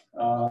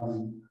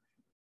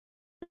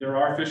 There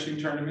are fishing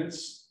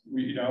tournaments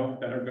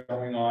that are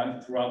going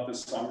on throughout the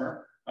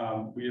summer.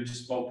 We have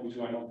spoken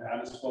to, I know Pat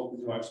has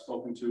spoken to, I've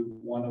spoken to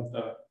one of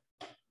the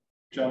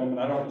gentlemen.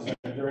 Is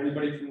there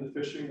anybody from the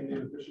any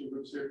of the fishing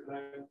groups here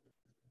tonight?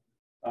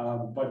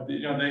 But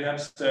they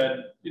have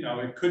said,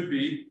 it could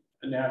be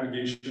a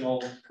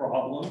navigational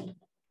problem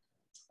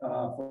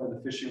for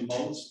the fishing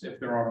boats if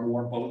there are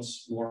more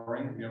boats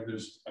mooring.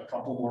 There's a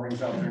couple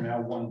moorings out there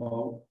now, 1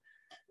 boat,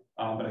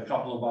 but a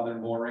couple of other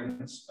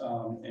moorings.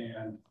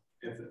 And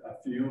if a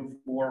few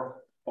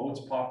more boats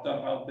popped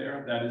up out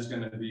there, that is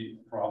going to be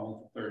a problem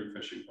for 30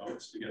 fishing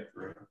boats to get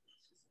through.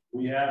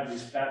 We have,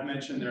 as Pat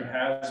mentioned, there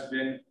has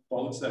been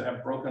boats that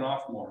have broken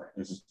off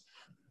moorings.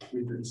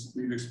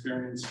 We've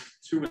experienced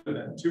 2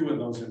 of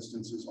those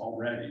instances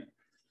already.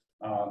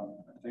 I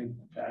think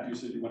Pat, you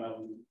said you went out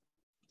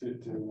to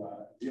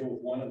deal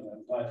with one of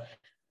them, but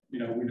we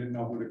didn't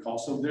know who to call.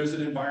 So there's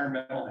an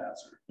environmental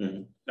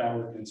hazard that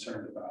we're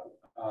concerned about.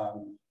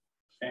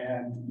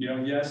 And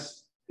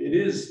yes, it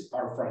is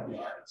our front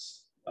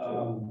yards.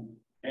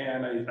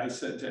 And I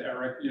said to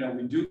Eric,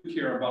 we do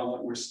care about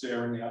what we're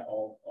staring at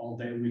all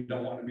day. We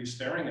don't want to be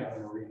staring at a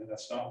marina.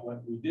 That's not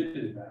what we did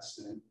invest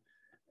in.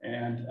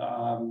 And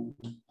I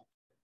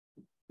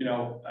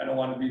don't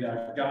want to be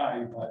that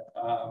guy, but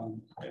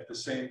at the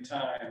same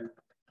time,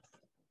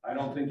 I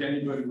don't think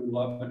anybody would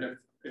love it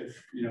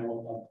if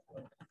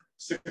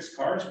 6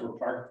 cars were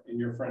parked in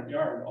your front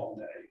yard all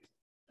day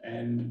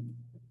and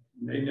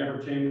they never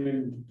came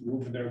and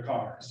moved their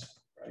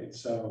cars, right?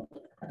 So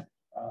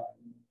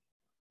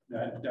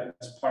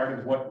that's part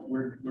of what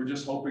we're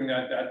just hoping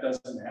that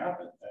doesn't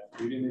happen. That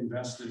we didn't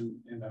invest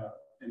in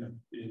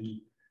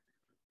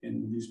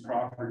these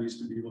properties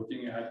to be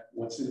looking at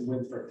what's in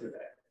Winthrop today.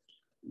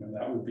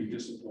 That would be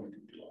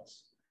disappointing to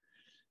us.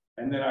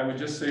 And then I would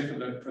just say for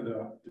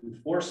the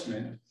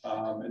enforcement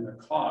and the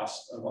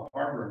cost of a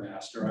harbor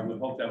master, I would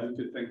hope that we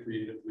could think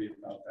creatively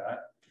about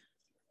that.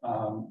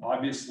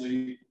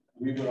 Obviously,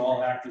 we would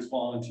all act as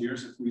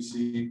volunteers. If we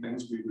see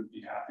things, we would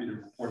be happy to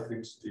report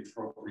things to the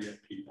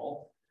appropriate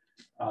people.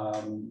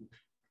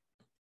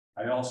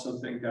 I also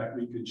think that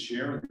we could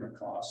share the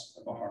cost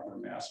of a harbor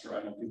master.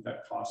 I don't think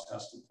that cost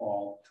has to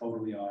fall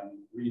totally on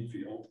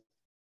Reedfield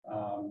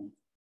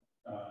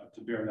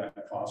to bear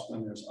that cost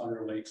when there's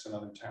other lakes and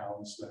other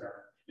towns that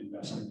are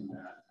investing in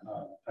that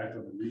type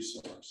of a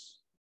resource.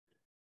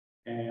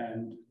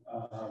 And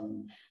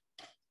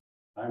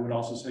I would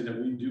also say that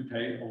we do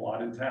pay a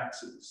lot in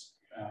taxes.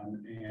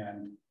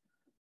 And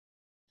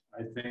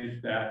I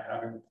think that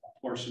having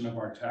a portion of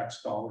our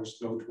tax dollars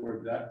go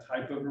toward that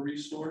type of a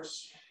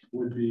resource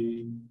would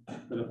be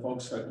for the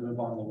folks that live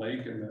on the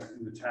lake, and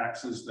the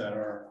taxes that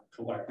are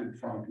collected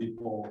from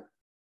people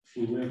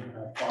who live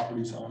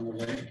properties on the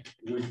lake.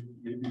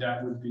 Maybe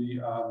that would be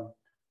a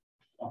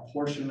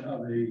portion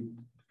of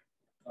an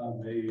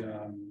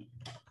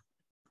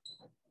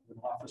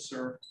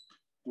officer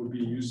would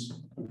be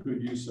a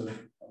good use of a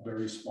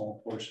very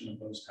small portion of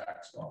those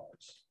tax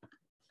dollars.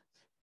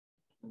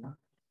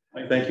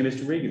 Thank you,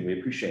 Mr. Regan. We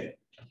appreciate it.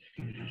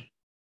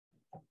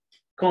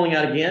 Calling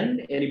out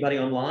again, anybody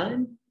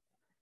online?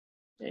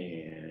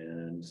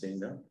 And saying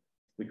no.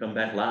 We come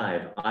back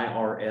live,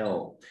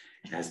 IRL,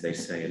 as they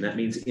say, and that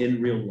means in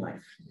real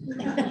life.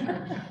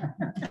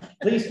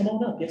 Please come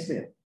on up. Yes,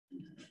 ma'am.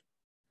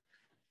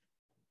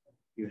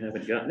 You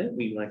haven't gotten it?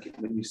 We like it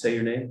when you say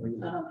your name.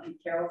 I'm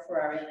Carol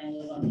Ferrari, and I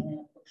live on the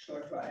Hannibal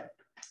Shore Drive.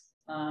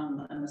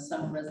 I'm a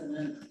summer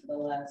resident for the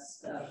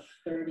last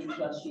 30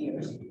 plus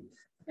years,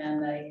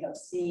 and I have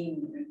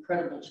seen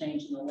incredible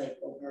change in the lake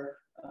over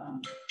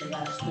the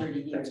last 30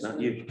 years. That's not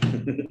you.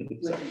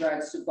 With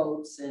regards to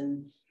boats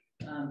and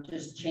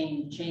just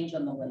change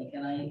on the lake,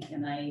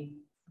 and I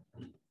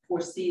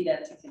foresee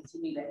that to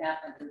continue to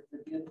happen with the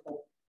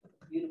beautiful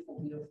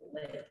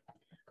lake.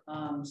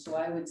 So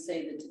I would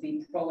say that to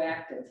be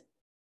proactive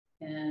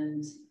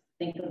and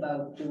think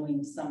about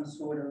doing some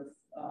sort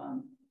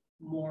of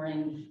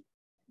mooring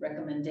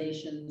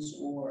recommendations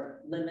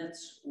or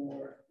limits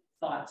or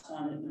thoughts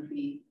on it would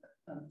be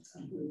a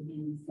good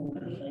move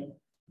forward.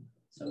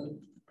 So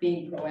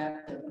being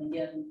proactive, and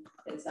again,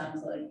 it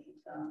sounds like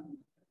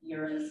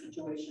you're in a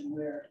situation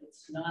where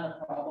it's not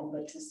a problem,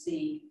 but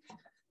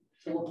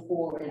to look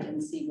forward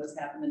and see what's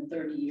happened in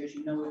 30 years,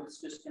 you know, it's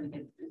just going to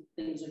get,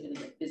 things are going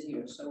to get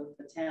busier. So if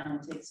the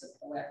town takes a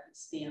proactive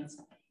stance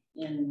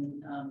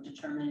in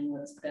determining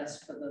what's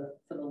best for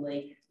the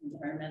lake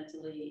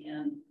environmentally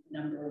and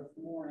number of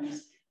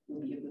moorings,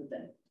 will be a good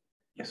thing.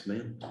 Yes,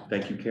 ma'am.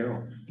 Thank you,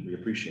 Carol. We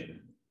appreciate it.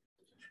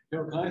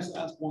 Carol, can I just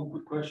ask one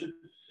quick question?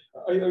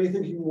 Are you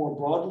thinking more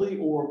broadly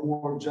or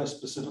more just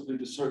specifically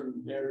to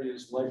certain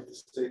areas like the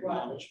state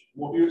knowledge?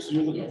 So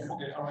you're looking, Yes.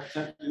 okay, all right,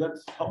 thank you.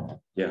 That's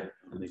helpful. Yeah,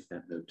 I'll make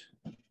that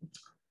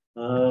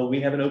note.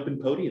 We have an open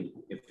podium.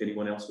 If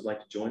anyone else would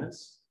like to join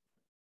us,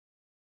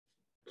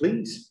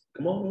 please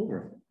come on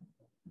over.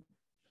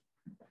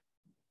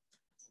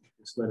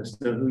 Just let us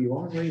know who you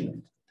are,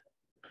 Raymond.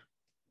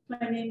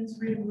 My name is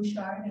Rita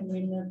Bouchard, and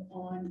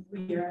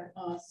we are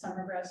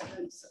summer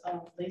residents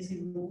of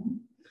Lazy Moon.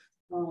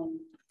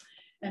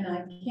 And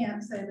I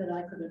can't say that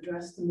I could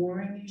address the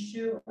mooring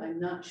issue. I'm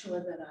not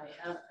sure that I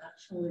have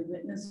actually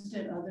witnessed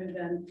it, other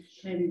than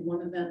maybe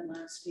one event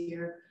last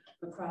year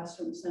across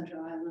from Center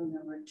Island.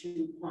 There were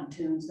 2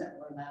 pontoons that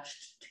were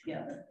lashed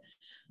together,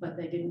 but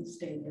they didn't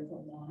stay there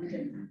for long,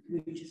 and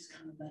we just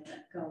kind of let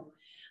that go.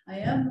 I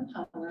am,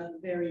 however,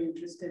 very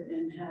interested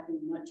in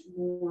having much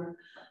more,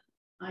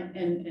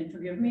 and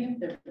forgive me if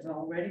there's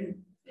already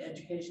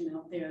education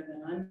out there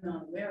that I'm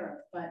not aware of,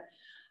 but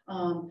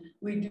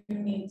we do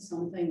need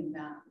something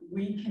that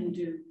we can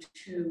do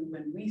too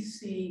when we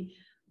see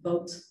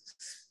boats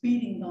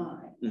speeding by.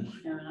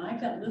 And I've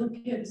got little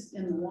kids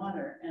in the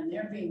water and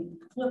they're being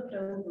flipped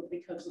over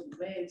because of the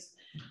waves.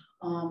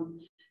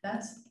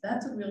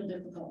 That's a real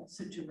difficult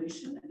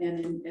situation,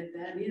 and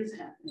that is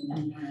happening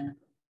in Marana.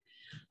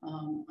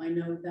 I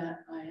know that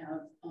I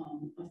have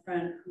a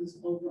friend who's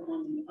over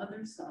on the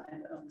other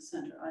side of the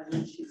Center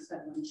Island. She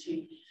said when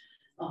she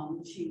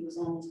was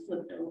almost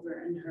flipped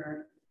over in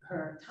her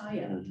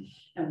kayak,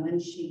 and when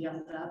she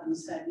yelled out and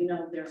said, you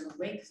know, there's a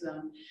wake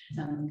zone,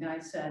 and the guy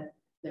said,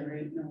 there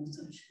ain't no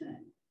such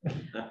thing.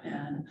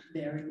 And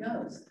there he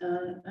goes.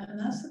 And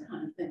that's the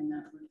kind of thing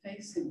that we're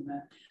facing.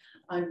 But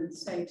I would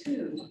say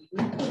too,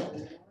 we put a lot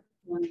of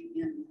money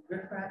in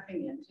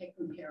riprapping and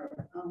taking care of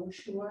our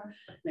shore,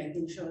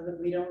 making sure that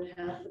we don't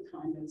have the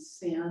kind of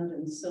sand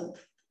and silt.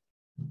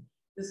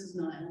 This is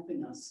not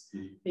helping us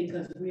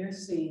because we're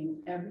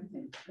seeing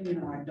everything. You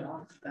know, our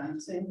dogs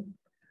bouncing.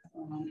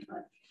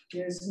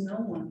 There's no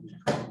one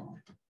to call.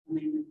 I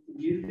mean,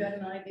 you've got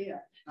an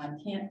idea. I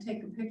can't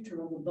take a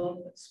picture of a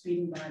boat that's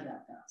speeding by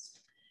that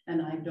fast.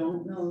 And I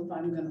don't know if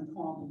I'm going to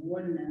call the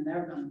warden and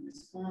they're going to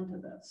respond to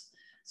this.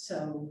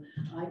 So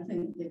I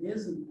think it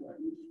is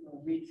important for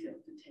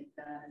Reedfield to take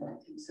that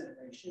into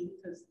consideration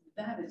because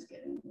that is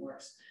getting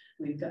worse.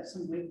 We've got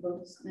some big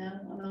boats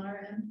now on our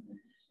end,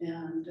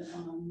 and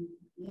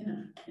you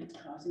know, it's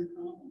causing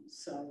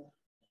problems. So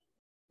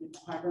if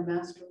harbor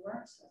master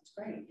works, that's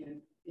great.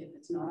 If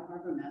it's not a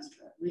harbor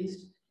master, at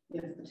least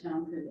if the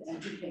town could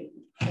educate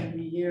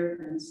every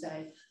year and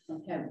say,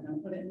 okay, we're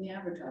going to put it in the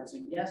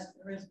advertising. Yes,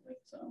 there is a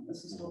wake zone.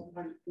 This is how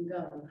far you can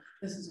go.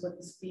 This is what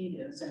the speed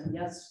is. And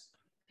yes,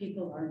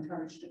 people are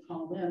encouraged to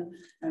call in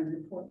and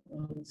report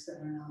boats that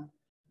are not.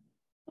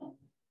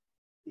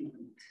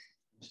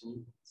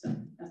 So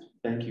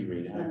thank you,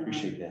 Rita. I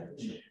appreciate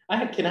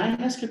that. Can I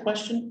ask a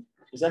question?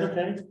 Is that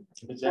okay?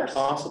 Is that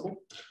possible?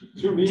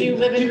 do you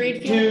live in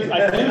Reedfield?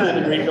 I do live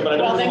in Reedfield, but I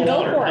don't then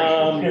go for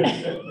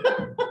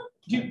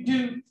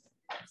it.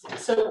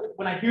 So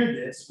when I hear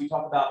this, we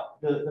talk about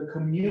the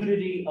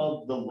community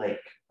of the lake,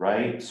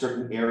 right?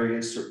 Certain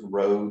areas, certain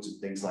roads and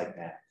things like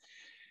that.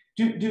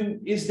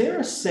 Is there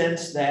a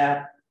sense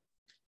that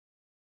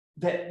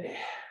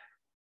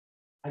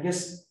I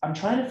guess I'm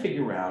trying to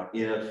figure out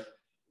if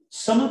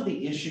some of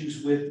the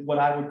issues with what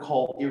I would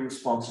call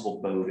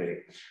irresponsible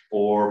boating,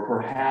 or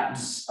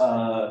perhaps,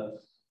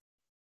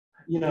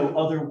 you know,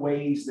 other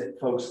ways that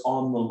folks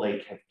on the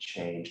lake have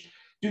changed.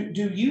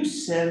 Do you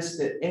sense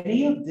that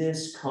any of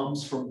this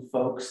comes from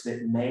folks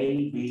that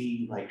may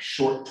be like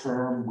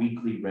short-term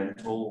weekly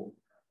rental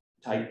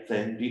type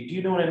thing? Do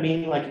you know what I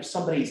mean? Like if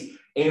somebody's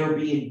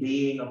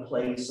Airbnb-ing a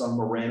place on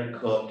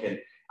Maranacook, and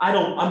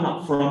I'm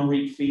not from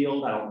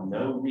Reedfield, I don't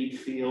know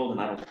Reedfield,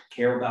 and I don't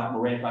care about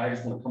Maranacook, I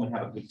just want to come and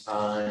have a good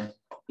time.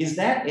 Is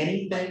that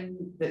anything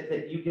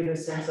that you get a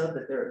sense of,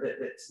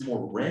 that's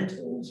more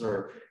rentals,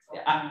 or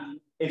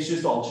it's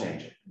just all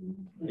changing?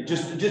 It's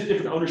just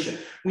different ownership.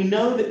 We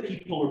know that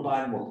people are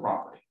buying more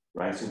property,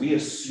 right? So we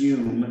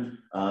assume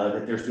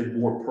that there's been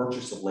more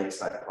purchase of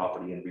lakeside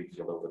property in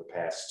Reedfield over the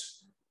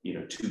past,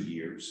 2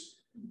 years.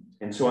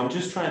 And so I'm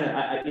just trying to,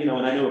 and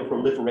I know a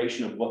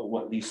proliferation of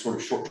what these sort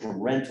of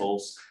short-term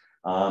rentals.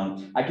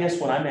 I guess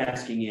what I'm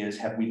asking is,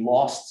 have we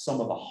lost some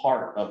of the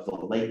heart of the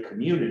lake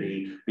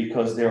community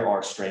because there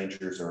are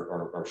strangers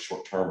or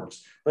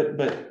short-termers?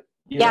 But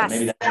Yes.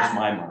 maybe that's just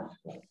my mind.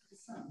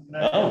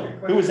 Oh,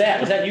 who was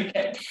that? Was that you,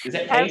 is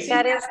that Casey?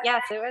 That is,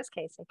 yes, it was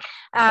Casey.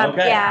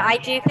 Yeah, I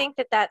do think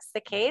that that's the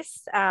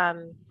case.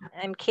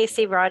 I'm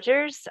Casey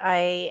Rogers.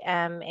 I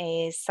am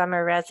a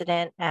summer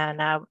resident at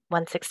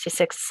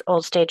 166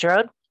 Old Stage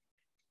Road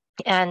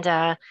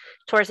and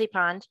Torrey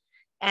Pond.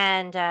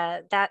 And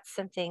that's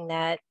something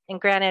that,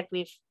 and granted,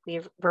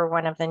 we're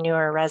one of the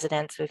newer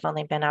residents. We've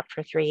only been up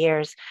for 3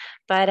 years,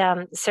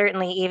 but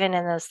certainly even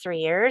in those 3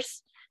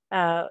 years,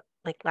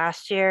 like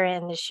last year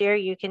and this year,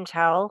 you can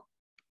tell,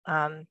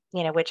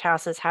 you know, which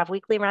houses have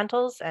weekly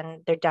rentals,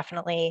 and they're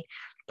definitely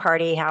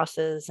party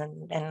houses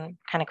and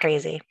kind of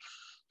crazy.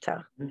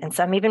 So, and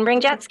some even bring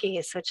jet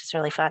skis, which is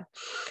really fun.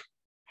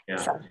 Yeah.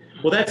 So.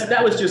 Well,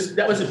 that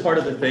was a part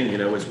of the thing, you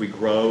know, as we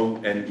grow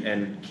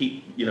and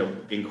keep, you know,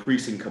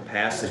 increasing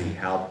capacity,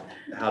 how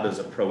does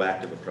a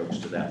proactive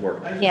approach to that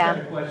work?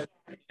 Yeah.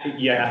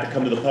 You have to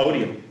come to the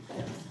podium.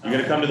 You're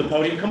going to come to the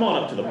podium? Come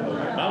on up to the podium.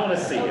 I want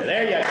to see you.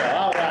 There you go.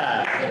 All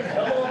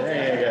right.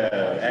 There you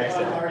go.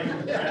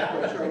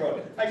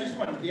 Excellent. I just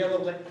wanted the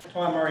other,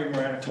 Tom Murray,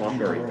 Marana. Tom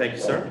Murray. Thank you,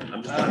 sir.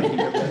 I'm just trying to keep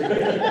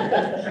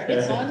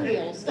It's on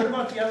wheels. What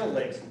about the other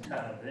lakes in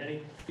town?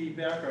 Any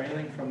feedback or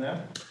anything from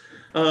them?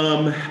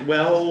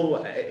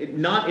 Well,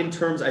 not in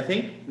terms, I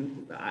think,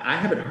 I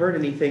haven't heard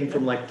anything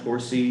from like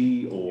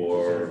Torrey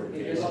or,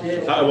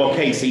 well,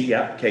 Casey,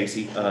 yeah,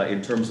 Casey,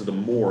 in terms of the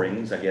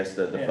moorings, I guess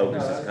the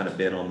focus has kind of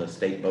been on the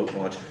state boat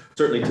launch,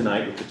 certainly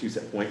tonight with the 2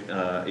 set point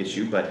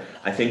issue, but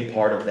I think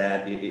part of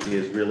that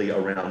is really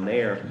around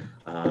there.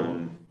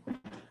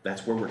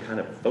 That's where we're kind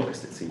of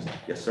focused, it seems like.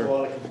 Yes, sir. A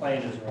lot of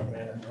complainers around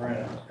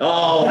Marana.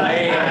 Oh,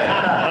 man.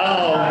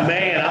 Oh,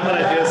 man. I'm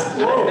going to just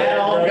let that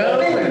all go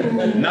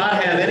and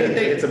not have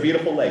anything. It's a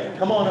beautiful lake.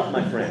 Come on up,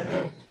 my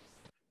friend.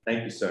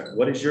 Thank you, sir.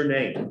 What is your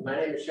name? My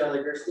name is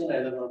Shelley Gerstein. I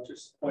live on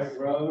Just Point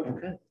Road.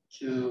 Okay.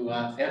 To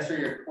answer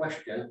your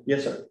question.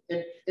 Yes, sir.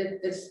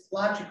 It's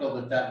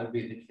logical that would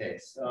be the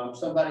case.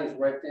 Somebody's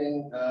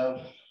renting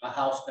a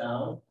house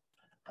down.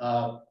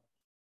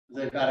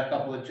 They've got a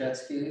couple of jet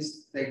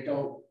skis.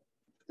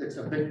 It's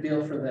a big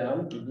deal for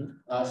them.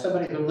 Mm-hmm.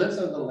 Somebody who lives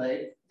on the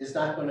lake is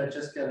not going to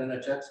just get in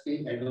a jet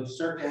ski and go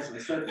circles and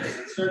circles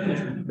and circles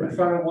in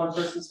front of one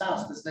person's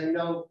house because they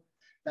know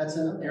that's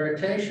an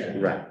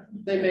irritation. Right.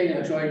 They may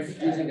enjoy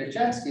using a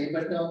jet ski,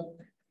 but no.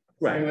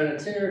 Right. 10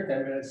 minutes here,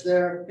 10 minutes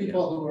there.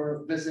 People who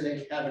are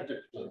visiting haven't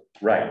a clue.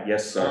 Right.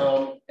 Yes,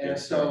 sir.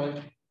 Yes, so,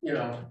 you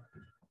know,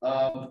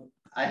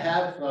 I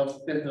have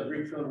been the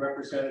Reedfield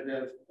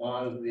representative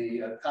on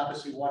the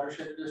Coppice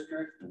Watershed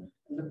District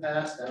in the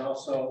past, and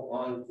also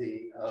on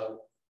the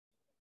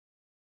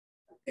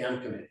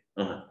dam committee.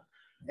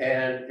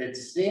 And it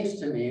seems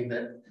to me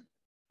that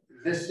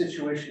this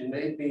situation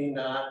may be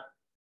not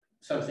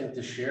something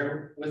to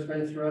share with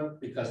Winthrop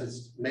because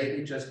it's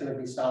maybe just going to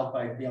be solved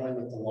by dealing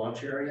with the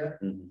launch area,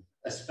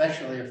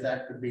 especially if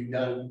that could be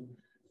done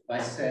by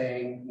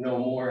saying no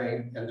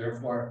mooring and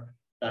therefore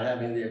not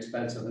having the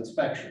expense of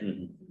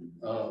inspection.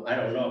 I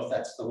don't know if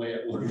that's the way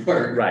it would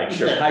work. Right,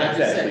 sure.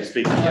 Hypothetically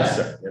speaking, yes,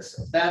 sir. Yes,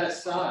 sir. That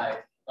aside,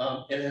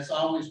 it has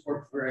always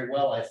worked very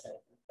well, I think.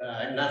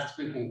 I'm not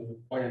speaking from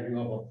the point of view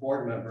of a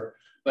board member,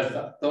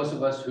 but those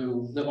of us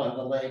who live on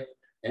the lake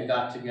and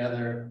got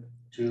together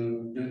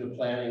to do the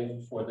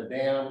planning for the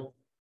dam,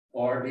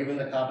 or even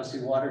the Coppice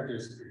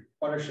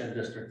Watershed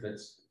District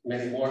that's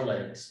many more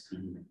lakes,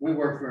 we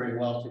work very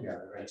well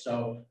together. And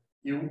so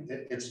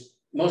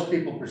most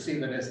people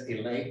perceive it as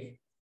a lake,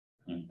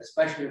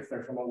 especially if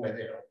they're from away,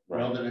 they don't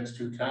know that it's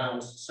 2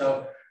 towns.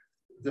 So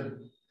if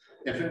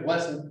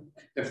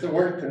there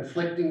weren't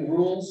conflicting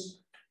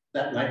rules,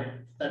 that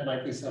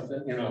might be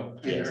something, you know,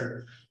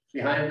 either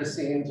behind the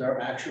scenes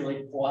or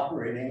actually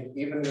cooperating,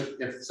 even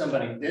if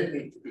somebody did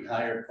need to be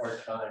hired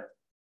part-time,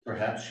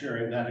 perhaps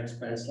sharing that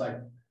expense like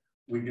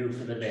we do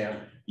for the dam.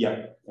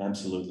 Yeah,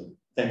 absolutely.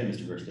 Thank you,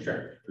 Mr. Gerstein.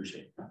 Sure.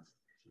 Appreciate it.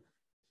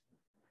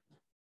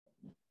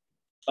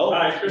 Oh,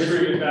 hi, Chris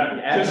Reed back.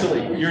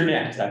 Absolutely. You're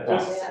next.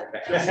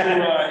 Just to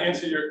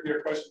answer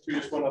your question too,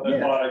 just one other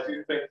thought. I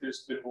do think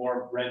there's been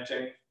more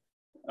renting,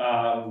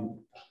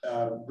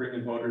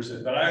 bringing voters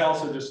in, but I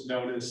also just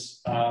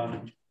noticed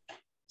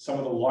some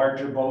of the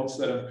larger boats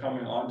that have come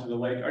onto the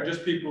lake are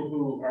just people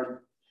who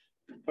are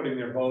putting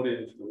their boat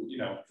in,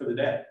 for the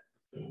day.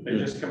 They're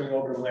just coming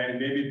over to landing,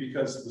 maybe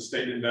because of the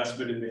state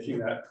investment in making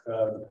that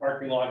the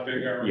parking lot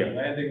bigger, and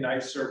landing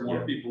nicer,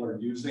 more people are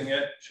using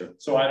it. Sure.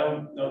 So I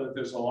don't know that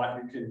there's a lot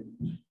you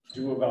can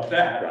do about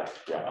that.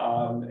 Right.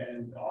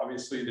 And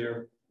obviously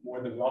they're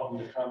more than welcome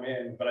to come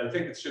in, but I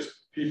think it's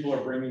just people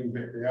are bringing,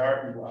 we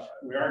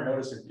are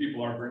noticing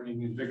people are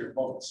bringing in bigger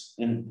boats.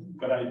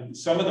 But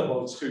some of the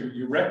boats too,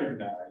 you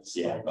recognize,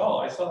 like, oh,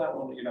 I saw that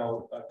one,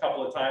 a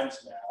couple of times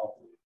now.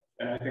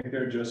 And I think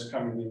they're just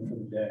coming in for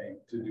the day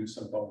to do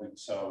some boating.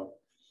 So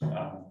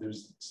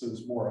there's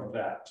more of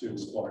that too,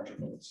 with larger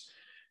boats.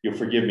 You'll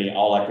forgive me,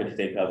 all I could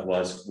think of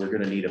was, we're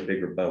gonna need a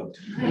bigger boat.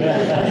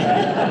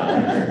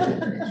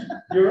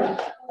 You're right.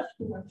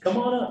 Come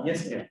on up.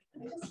 Yes, ma'am.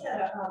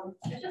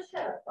 I just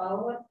had a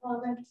follow-up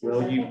comment.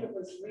 Well, I think it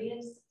was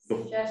Rita's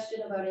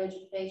suggestion about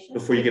education.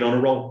 Before you get on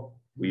a roll.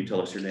 Will you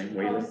tell us your name,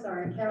 where you Oh, live?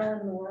 sorry,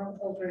 Carolyn Moore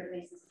over at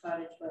Mace's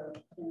Cottage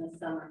Road in the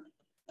summer.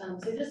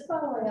 So just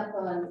following up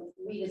on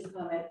Rita's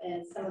comment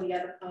and some of the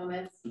other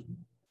comments,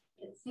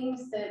 it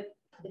seems that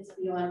it's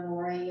beyond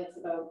mooring. It's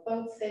about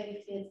boat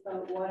safety, it's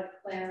about water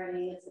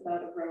clarity, it's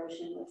about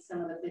erosion with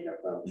some of the bigger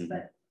boats.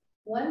 But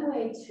one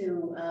way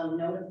to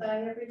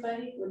notify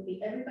everybody would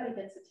be everybody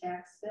gets a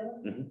tax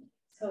bill.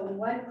 So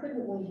why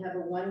couldn't we have a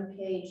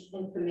one-page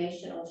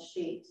informational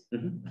sheet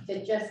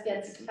that just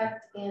gets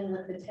tucked in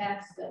with the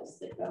tax bills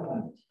that go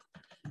out?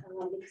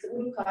 Because it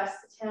wouldn't cost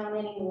the town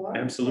anymore.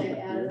 Absolutely.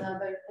 And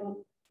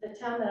the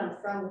town that I'm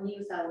from, we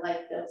use our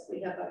light bills.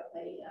 We have a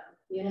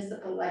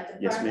municipal light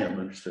department. Yes, ma'am,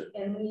 understood.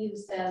 And we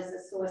use that as a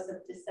source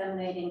of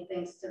disseminating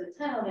things to the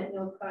town at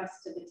no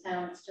cost to the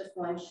town. It's just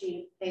one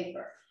sheet of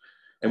paper.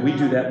 And we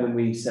do that when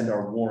we send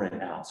our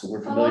warrant out, so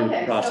we're familiar with the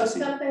So process.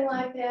 something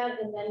like that,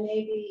 and then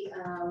maybe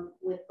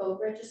with boat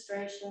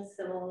registration,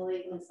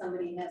 similarly, when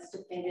somebody has to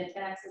pay their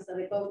taxes or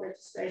their boat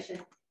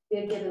registration,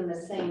 they're given the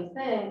same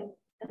thing.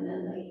 And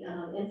then the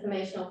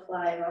informational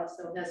flyer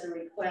also has a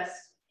request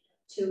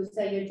to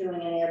say you're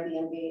doing an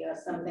Airbnb or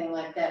something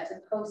like that, to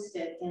post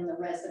it in the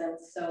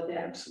residence so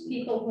that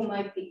people who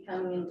might be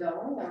coming and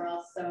going are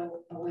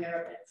also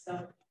aware of it.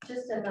 So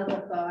just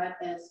another thought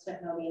as to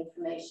how the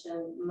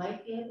information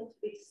might be able to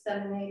be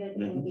disseminated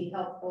and be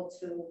helpful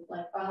to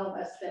like all of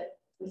us that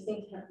we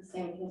seem to have the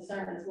same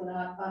concerns with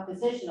our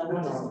opposition. Or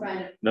we're just trying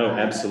to No,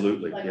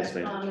 absolutely. like Yes,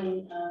 a ma'am.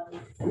 common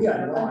We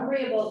are not,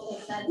 agreeable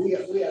consent. we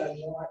are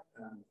not,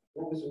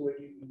 what was the word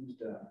you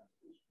used?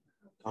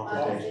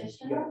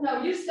 Opposition?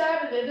 No, you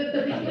started it at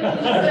the beginning.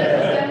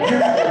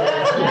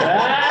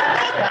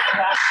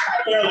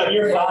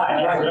 You're fine.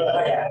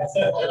 Yes, I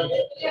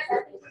think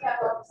we have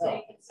all the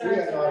same concerns. We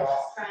are We're not-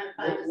 just trying to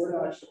find a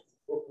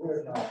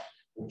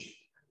solution.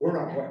 We're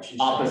not what she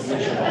said.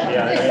 Oppositional,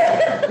 yeah.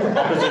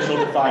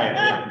 Oppositional defiant.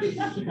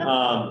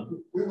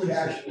 We would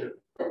actually.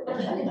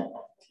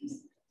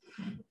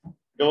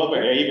 Go up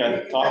there, you go.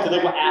 Talk to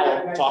the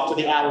owl, talk to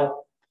the owl.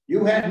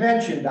 You had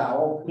mentioned,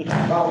 Owl,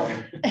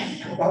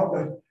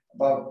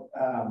 about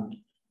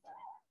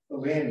the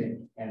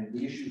landing and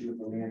the issues with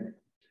the landing.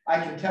 I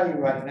can tell you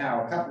right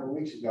now, a couple of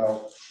weeks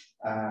ago,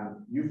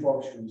 you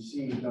folks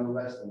received no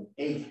less than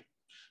 8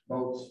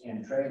 boats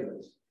and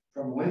trailers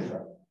from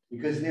Winthrop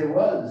because there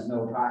was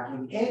no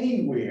parking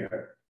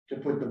anywhere to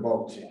put the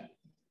boats in.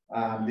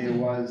 There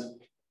was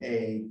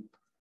a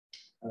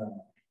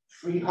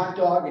free hot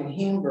dog and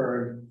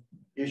hamburger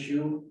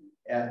issue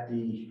at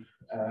the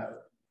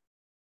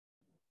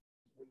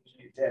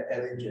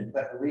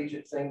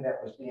Regent thing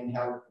that was being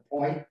held at the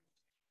point.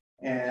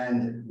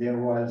 And there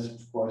was,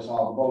 of course,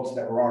 all the boats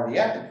that were already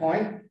at the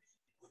point.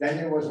 Then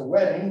there was a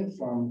wedding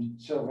from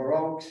Silver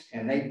Oaks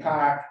and they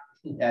parked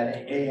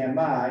at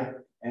AMI.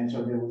 And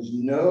so there was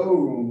no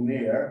room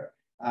there.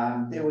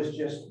 There was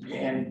just,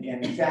 and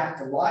in fact,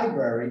 the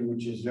library,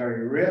 which is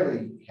very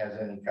rarely has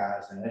any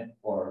cars in it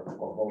or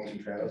boats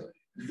and trailers,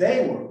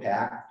 they were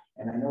packed.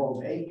 And I know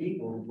of 8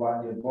 people who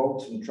brought their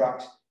boats and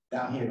trucks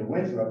down here to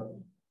Winthrop.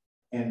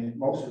 And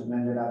most of them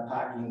ended up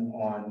parking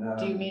on.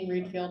 Do you mean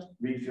Reedfield?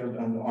 Reedfield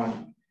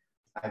on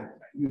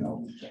you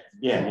know.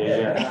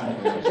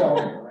 Yeah.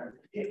 So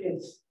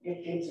it's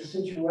a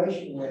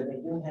situation where they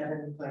didn't have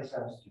any place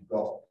else to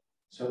go.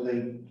 So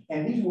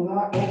and these were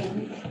not local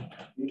people.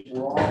 These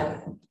were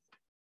all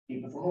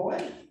people from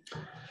away.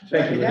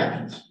 Thank you.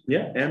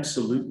 Yeah,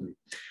 absolutely.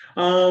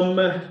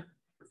 Come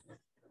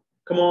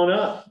on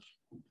up.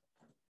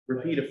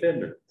 Repeat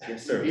offender.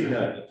 Yes, sir.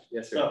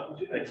 Yes, sir.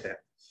 Thanks, Dan.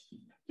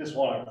 Just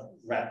want to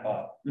wrap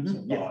up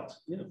some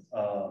thoughts. Yeah.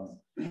 A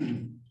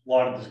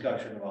lot of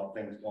discussion about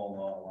things going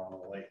on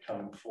around the lake,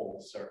 coming full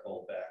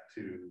circle back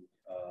to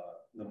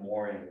the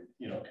mooring,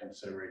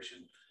 consideration.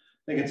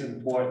 I think it's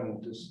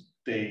important to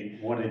state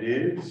what it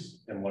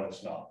is and what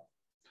it's not.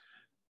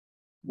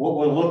 What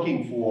we're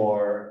looking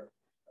for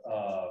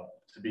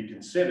to be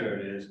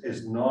considered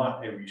is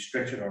not a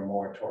restriction or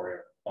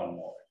moratorium on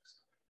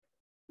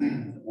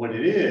moorings. What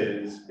it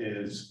is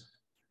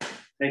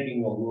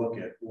taking a look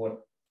at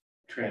what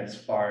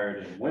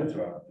transpired in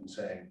Winthrop and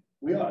saying,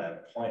 we ought to have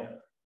a plan.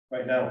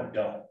 Right now, we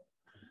don't.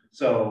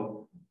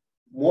 So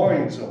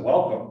moorings are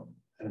welcome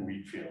in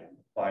Reedfield,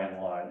 by and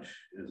large,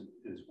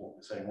 is what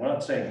we're saying. We're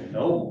not saying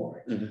no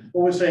mooring. But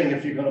we're saying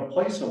if you're going to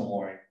place a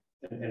mooring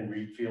in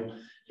Reedfield,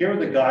 here are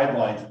the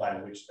guidelines by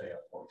which they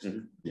are placed.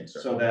 Yes,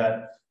 so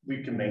that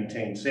we can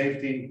maintain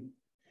safety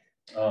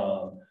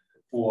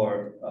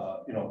for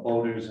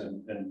boaters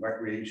and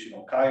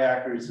recreational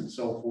kayakers and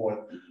so forth,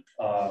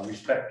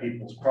 respect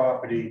people's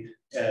property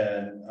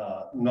and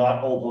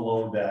not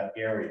overload that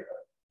area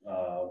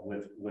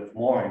with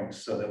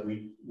moorings so that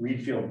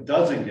Reedfield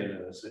doesn't get in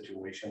a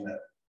situation that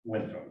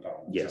Winthrop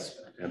found. Yes,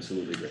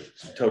 absolutely great.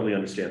 Totally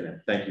understand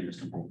that. Thank you,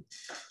 Mr. Moore.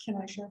 Can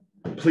I share?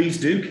 Please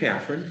do,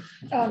 Catherine.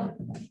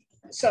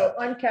 So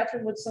I'm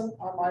Catherine Woodson.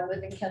 I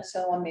live in Kent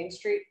Hill on Main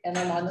Street and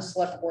I'm on the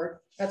select board.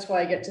 That's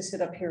why I get to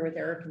sit up here with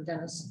Eric and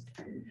Dennis.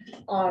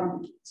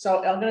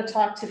 So I'm going to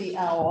talk to the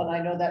owl and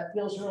I know that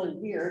feels really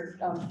weird,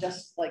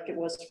 just like it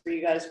was for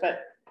you guys,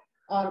 but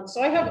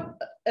So I have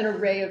an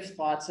array of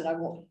thoughts and I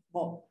won't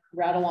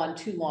rattle on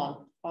too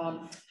long.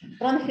 But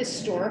on the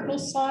historical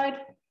side,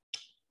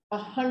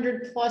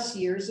 100+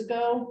 years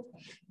ago,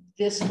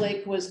 this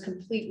lake was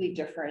completely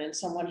different. And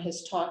someone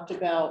has talked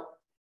about,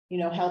 you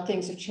know, how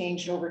things have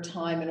changed over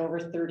time and over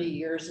 30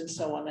 years and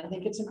so on. I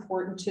think it's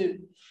important to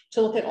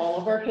look at all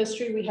of our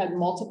history. We had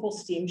multiple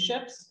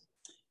steamships.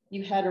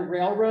 You had a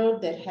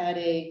railroad that had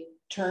a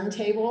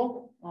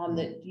turntable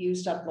that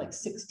used up like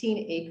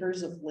 16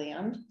 acres of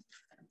land.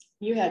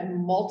 You had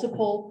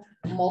multiple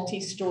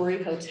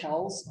multi-story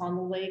hotels on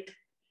the lake.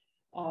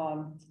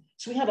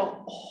 So we had a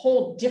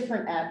whole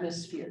different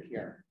atmosphere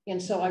here.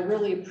 And so I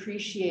really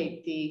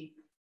appreciate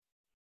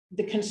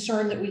the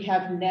concern that we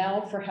have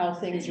now for how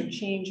things are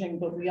changing,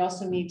 but we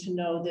also need to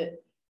know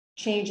that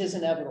change is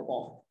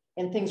inevitable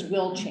and things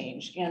will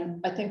change.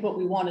 And I think what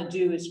we want to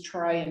do is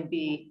try and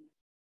be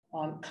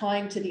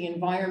kind to the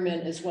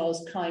environment as well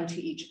as kind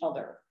to each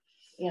other.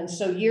 And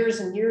so years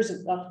and years,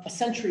 a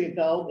century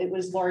ago, it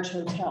was large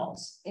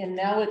hotels. And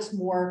now it's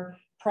more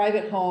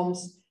private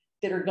homes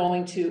that are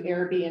going to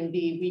Airbnb,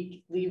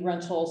 weekly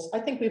rentals. I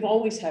think we've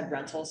always had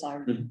rentals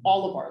on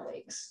all of our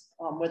lakes,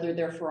 whether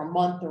they're for a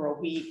month or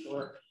a week,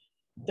 or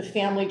the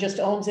family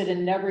just owns it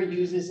and never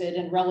uses it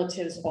and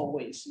relatives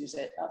always use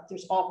it.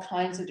 There's all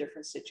kinds of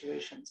different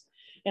situations.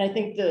 And I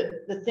think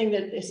the thing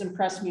that has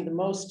impressed me the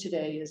most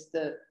today is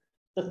the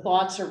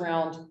thoughts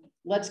around,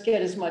 let's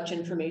get as much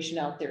information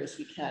out there as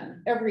we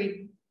can.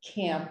 Every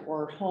camp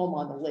or home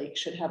on the lake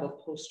should have a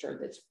poster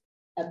that's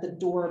at the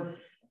door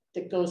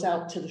that goes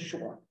out to the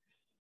shore.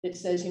 It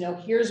says, you know,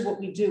 here's what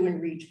we do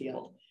in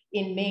Reedfield.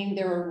 In Maine,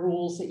 there are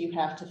rules that you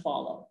have to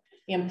follow.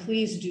 And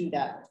please do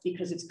that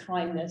because it's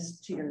kindness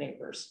to your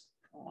neighbors.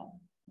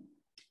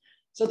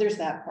 So there's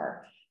that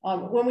part.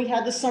 When we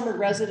had the summer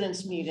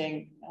residents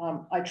meeting,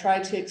 I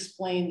tried to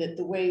explain that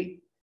the way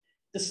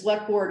the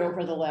select board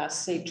over the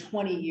last, say,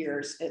 20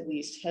 years at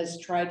least, has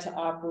tried to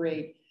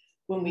operate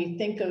when we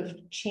think of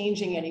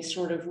changing any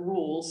sort of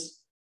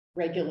rules,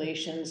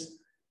 regulations,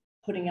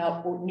 putting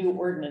out new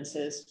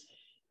ordinances,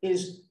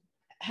 is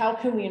how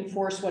can we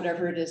enforce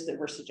whatever it is that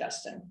we're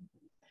suggesting?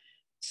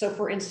 So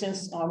for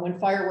instance, when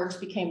fireworks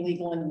became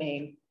legal in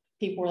Maine,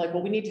 people were like,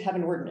 well, we need to have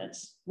an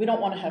ordinance. We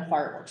don't want to have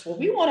fireworks. Well,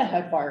 we want to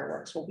have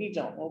fireworks. Well, we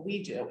don't. Well,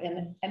 we do.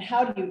 And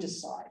how do you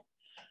decide?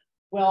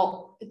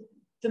 Well,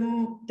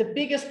 the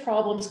biggest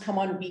problems come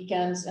on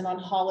weekends and on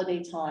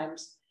holiday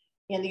times.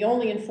 And the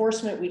only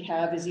enforcement we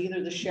have is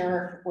either the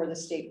sheriff or the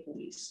state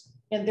police.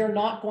 And they're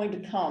not going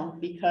to come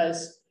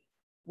because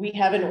we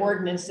have an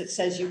ordinance that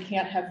says you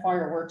can't have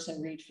fireworks in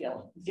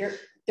Reedfield. There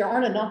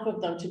aren't enough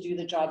of them to do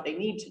the job they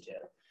need to do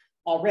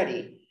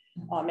already.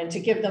 And to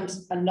give them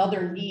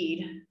another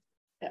need,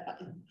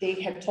 they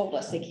have told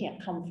us they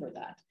can't come for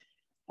that.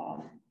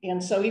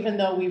 And so even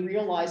though we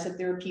realize that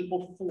there are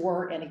people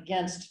for and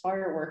against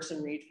fireworks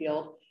in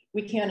Reedfield,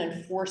 we can't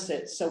enforce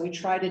it. So we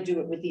try to do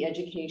it with the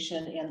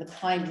education and the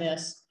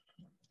kindness.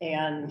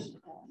 And,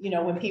 you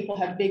know, when people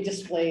have big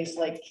displays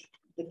like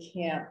the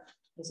camp,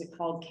 is it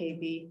called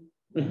KB?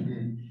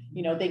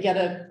 You know, they get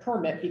a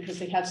permit because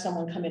they have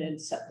someone come in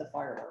and set the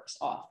fireworks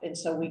off. And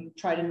so we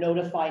try to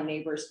notify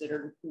neighbors that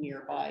are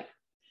nearby.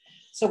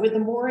 So with the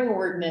mooring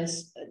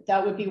ordinance,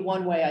 that would be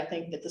one way I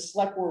think that the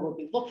select board will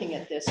be looking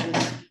at this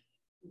is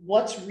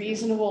what's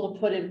reasonable to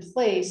put in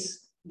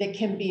place that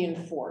can be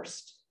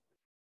enforced?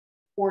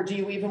 Or do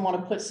you even want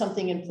to put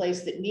something in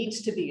place that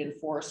needs to be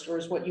enforced? Or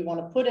is what you want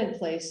to put in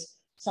place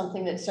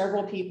something that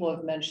several people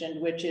have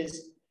mentioned, which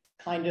is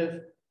kind of,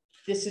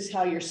 this is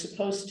how you're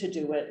supposed to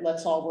do it.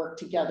 Let's all work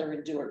together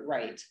and do it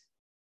right.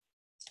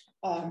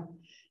 And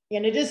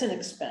it is an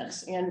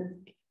expense.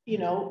 And, you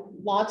know,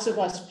 lots of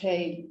us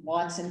pay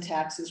lots in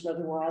taxes,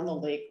 whether we're on the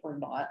lake or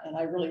not. And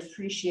I really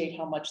appreciate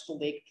how much the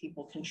lake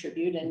people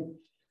contribute. And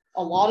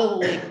a lot of the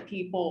lake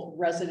people,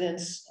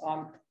 residents,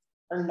 are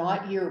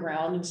not year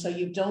round. And so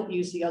you don't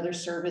use the other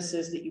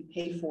services that you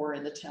pay for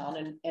in the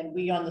town. And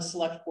we on the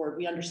select board,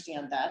 we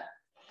understand that.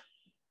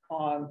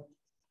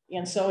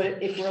 And so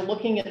if we're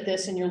looking at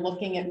this and you're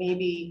looking at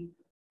maybe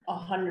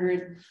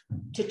 $100,000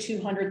 to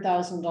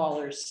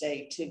 $200,000,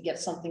 say, to get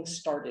something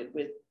started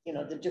with, you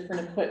know, the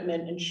different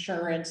equipment,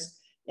 insurance,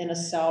 and a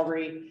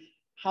salary,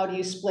 how do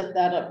you split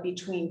that up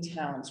between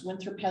towns?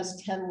 Winthrop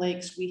has 10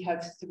 lakes, we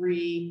have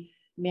 3.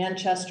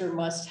 Manchester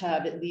must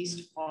have at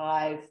least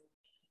 5.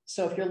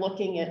 So if you're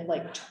looking at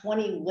like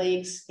 20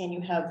 lakes and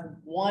you have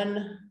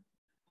 1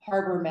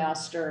 harbor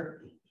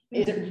master,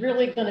 is it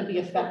really going to be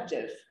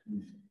effective?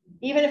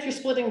 Even if you're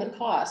splitting the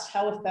cost,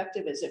 how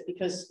effective is it?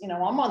 Because, you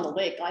know, I'm on the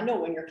lake. I know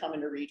when you're coming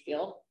to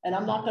Reedfield, and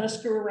I'm not going to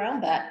screw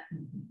around that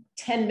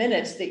 10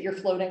 minutes that you're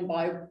floating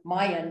by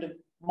my end of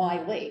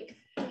my lake.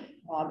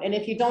 And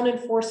if you don't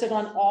enforce it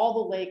on all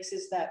the lakes,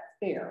 is that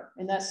fair?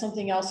 And that's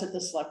something else that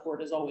the select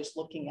board is always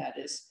looking at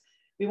is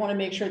we want to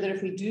make sure that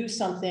if we do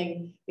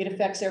something, it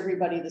affects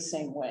everybody the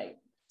same way.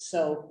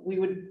 So we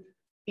would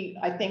be,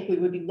 I think we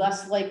would be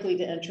less likely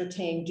to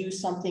entertain, do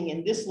something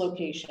in this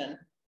location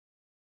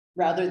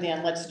rather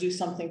than let's do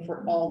something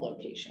for all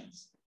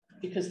locations,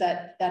 because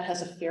that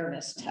has a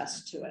fairness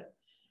test to it.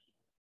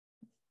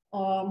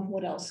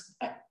 What else?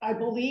 I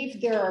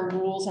believe there are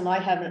rules, and I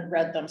haven't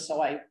read them,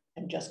 so I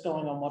am just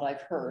going on what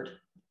I've heard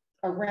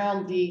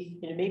around the,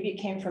 maybe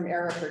it came from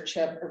Eric or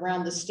Chip,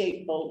 around the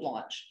state boat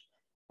launch,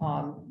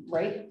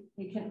 right?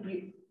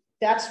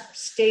 That's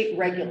state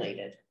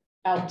regulated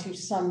out to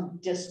some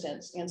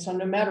distance. And so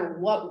no matter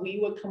what we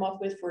would come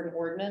up with for an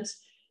ordinance,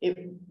 it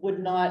would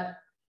not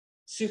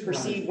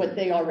supersede what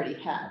they already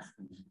have.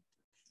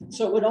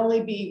 So it would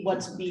only be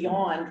what's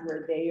beyond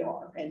where they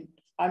are. And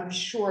I'm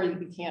sure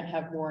you can't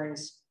have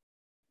moorings.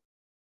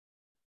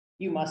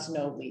 You must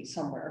know, Lee,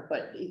 somewhere,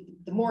 but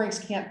the moorings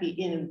can't be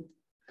in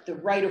the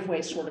right of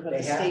way sort of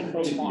the state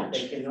boat launch.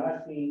 They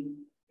cannot be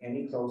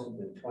any closer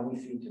than 20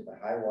 feet to the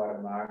high water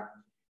mark.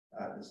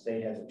 The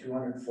state has a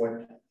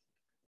 200-foot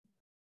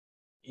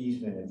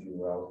easement, if you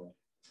will,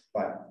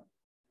 but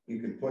you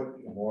can put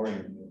a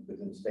mooring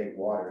within state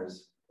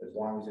waters as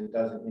long as it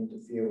doesn't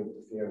interfere with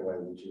the fairway,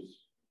 which is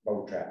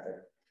boat traffic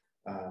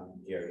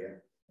area,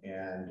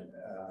 and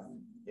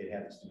it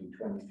has to be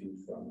 20 feet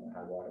from the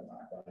high water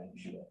mark on any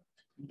shore.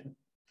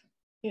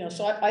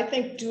 So I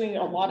think doing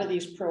a lot of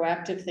these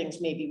proactive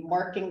things, maybe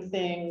marking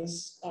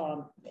things,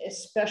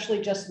 especially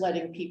just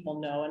letting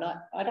people know. And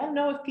I don't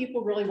know if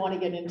people really want to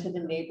get into the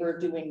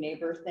doing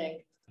neighbor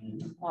thing,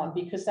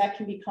 because that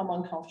can become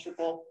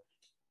uncomfortable.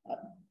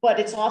 But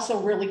it's also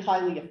really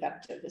highly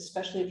effective,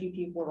 especially if you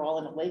people are all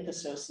in a lake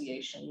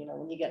association,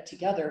 when you get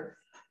together.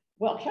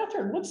 Well,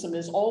 Catherine Woodson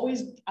is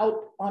always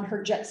out on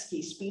her jet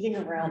ski speeding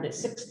around at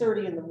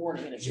 6:30 in the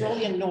morning, and it's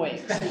really annoying.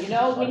 So,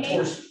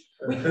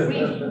 we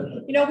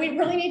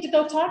really need to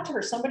go talk to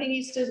her. Somebody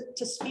needs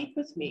to speak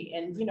with me.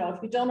 And,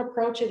 if you don't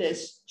approach it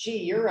as, gee,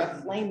 you're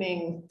a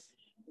flaming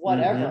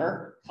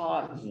whatever,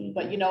 but,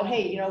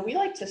 hey, we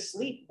like to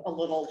sleep a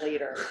little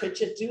later. Could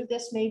you do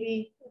this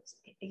maybe?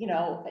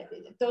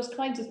 Those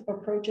kinds of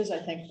approaches, I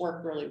think,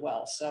 work really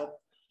well. So,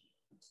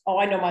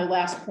 I know my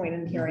last point,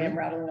 and here I am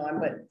rattling on,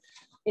 but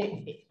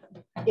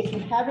if you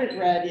haven't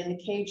read, in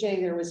the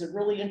KJ, there was a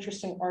really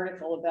interesting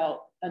article about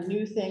a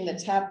new thing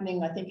that's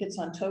happening. I think it's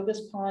on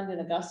Togus Pond in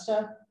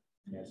Augusta.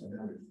 Yes,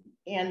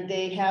 and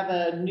they have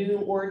a new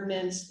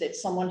ordinance that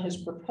someone has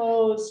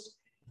proposed,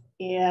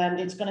 and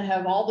it's going to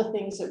have all the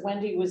things that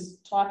Wendy was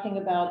talking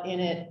about in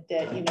it,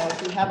 that,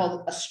 if you have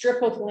a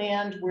strip of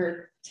land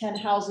where 10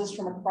 houses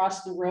from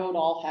across the road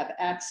all have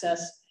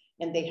access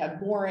and they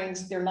have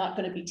moorings, they're not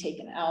going to be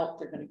taken out.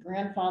 They're going to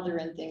grandfather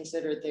in things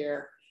that are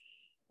there.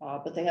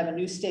 But they have a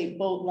new state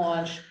boat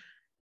launch.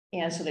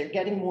 And so they're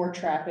getting more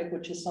traffic,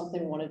 which is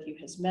something one of you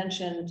has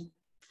mentioned.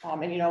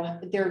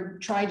 And, they're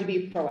trying to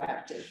be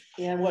proactive.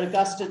 And what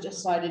Augusta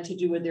decided to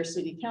do with their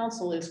city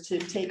council is to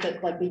take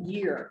it like a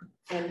year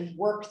and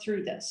work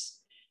through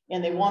this.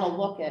 And they want to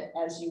look at,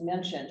 as you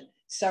mentioned,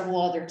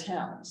 several other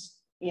towns.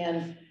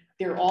 And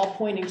they're all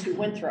pointing to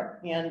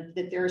Winthrop, and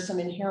that there are some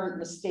inherent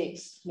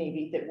mistakes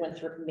maybe that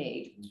Winthrop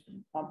made.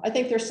 I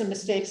think there's some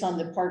mistakes on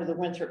the part of the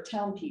Winthrop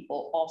town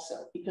people also,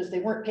 because they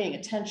weren't paying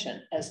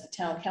attention as the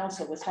town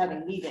council was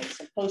having meetings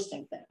and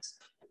posting things.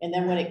 And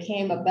then when it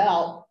came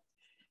about,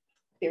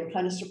 they were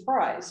kind of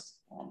surprised.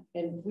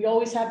 And we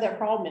always have that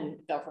problem in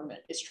government,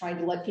 is trying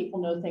to let people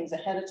know things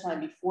ahead of time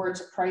before it's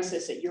a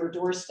crisis at your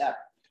doorstep,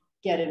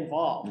 get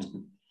involved.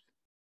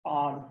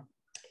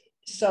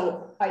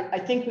 So I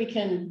think we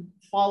can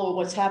follow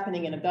what's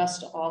happening in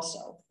Augusta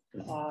also,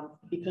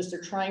 because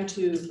they're trying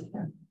to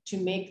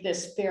make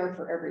this fair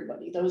for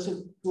everybody, those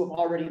who have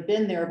already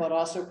been there, but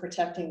also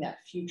protecting that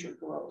future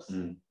growth.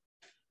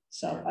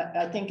 So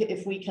I think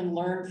if we can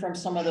learn from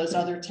some of those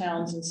other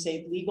towns and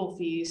save legal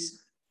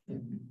fees,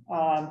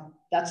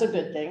 that's a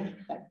good thing.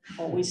 That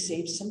always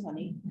saves some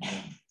money.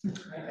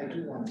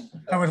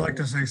 I would like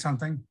to say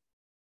something.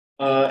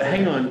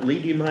 Hang on, Lee,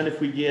 do you mind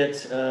if we get,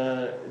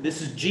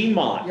 this is G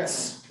Motts.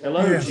 Yes.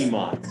 Hello, Yes. G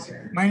Motts.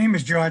 My name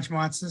is George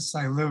Motsis.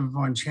 I live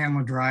on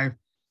Chandler Drive.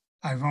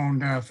 I've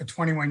owned for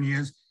 21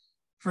 years.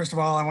 First of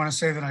all, I want to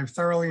say that I've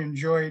thoroughly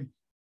enjoyed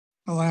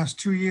the last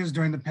 2 years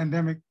during the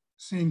pandemic,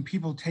 seeing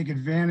people take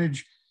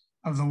advantage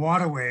of the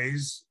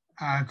waterways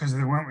because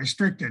they weren't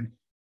restricted.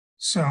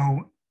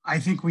 So I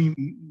think we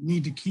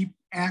need to keep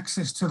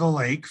access to the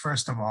lake,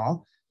 first of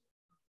all.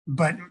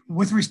 But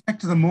with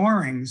respect to the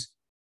moorings,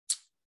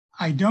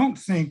 I don't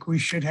think we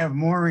should have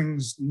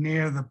moorings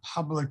near the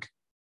public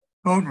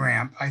boat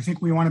ramp. I think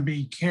we want to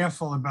be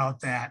careful about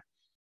that.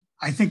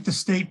 I think the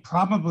state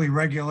probably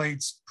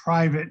regulates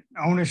private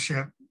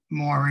ownership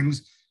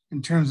moorings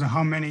in terms of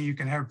how many you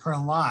can have per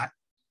lot.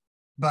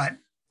 But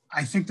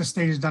I think the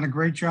state has done a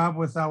great job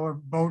with our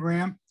boat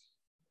ramp.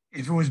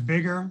 If it was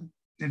bigger,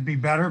 it'd be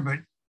better, but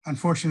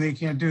unfortunately you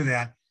can't do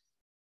that.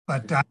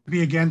 But I'd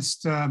be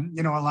against,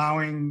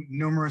 allowing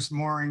numerous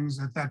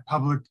moorings at that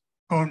public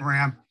boat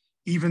ramp,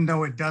 even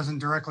though it doesn't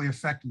directly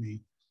affect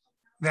me.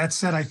 That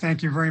said, I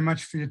thank you very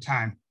much for your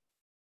time.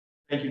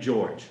 Thank you,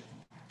 George.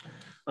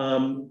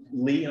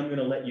 Lee, I'm going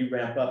to let you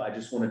wrap up. I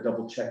just want to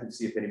double check and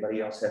see if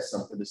anybody else has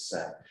something to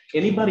say.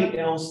 Anybody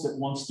else that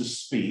wants to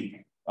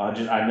speak?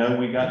 I know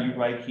we got you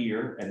right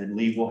here, and then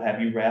Lee will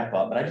have you wrap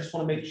up, but I just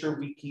want to make sure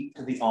we keep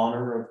to the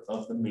honor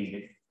of the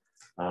meeting.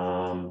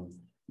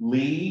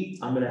 Lee,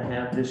 I'm gonna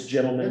have this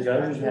gentleman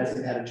go, who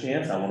hasn't had a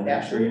chance. I wanna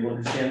make sure you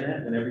understand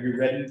that. Whenever you're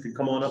ready, you can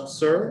come on up,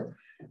 sir.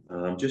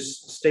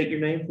 Just state your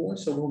name for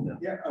us so we'll know.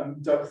 Yeah,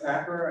 I'm Doug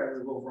Thacker. I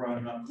live over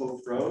on Cove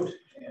Road,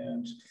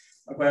 and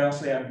quite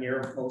honestly, I'm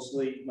here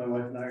mostly, my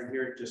wife and I are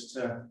here just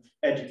to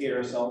educate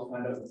ourselves,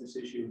 find out what this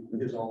issue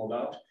is all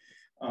about.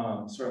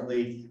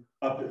 Certainly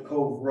up at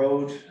Cove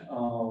Road,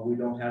 we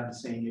don't have the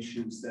same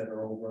issues that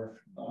are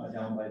over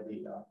down by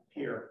the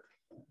pier.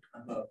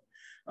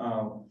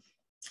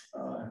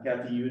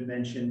 Kathy, you had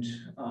mentioned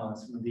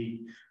some of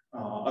the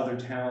other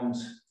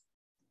towns.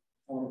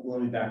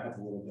 Let me back up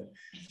a little bit.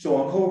 So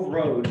on Cove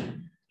Road,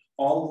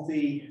 all of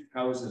the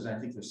houses, I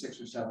think there's 6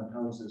 or 7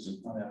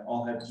 houses on that,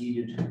 all have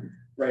deeded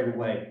right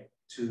away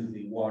to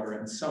the water.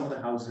 And some of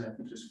the houses, I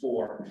think there's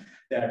 4,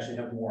 that actually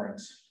have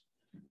moorings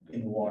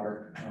in the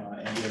water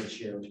and we have a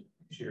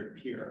shared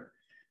pier.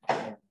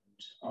 And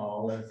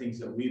one of the things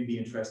that we'd be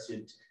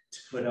interested to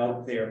put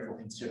out there for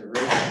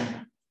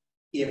consideration,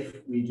 if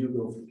we do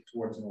go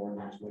towards an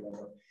ordinance,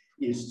 whatever,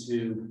 is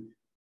to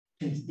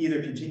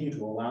either continue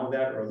to allow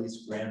that or at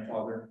least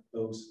grandfather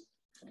those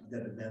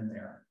that have been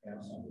there.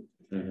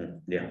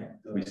 Yeah,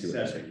 we see what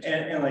you're saying.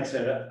 And like I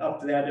said, up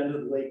to that end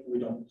of the lake, we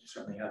don't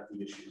certainly have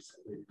the issues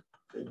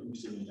that we've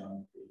seen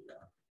down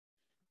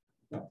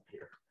up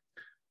here.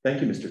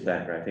 Thank you, Mr.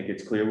 Thacker. I think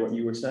it's clear what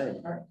you were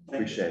saying. All right,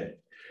 appreciate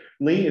it.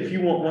 Lee, if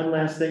you want one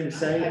last thing to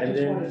say, I and just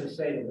then wanted to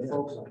say to the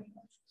folks on,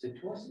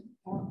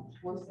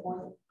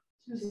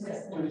 is it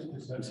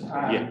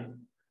yeah.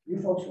 You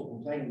folks were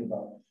complaining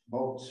about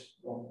boats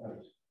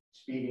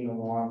speeding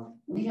along.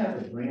 We have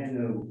a brand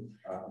new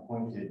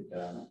appointed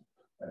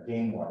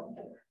game warden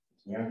here.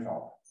 It's a young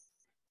fellow.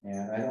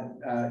 And I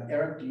don't,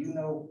 Eric, do you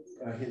know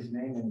his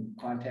name and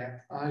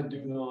contact? I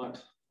do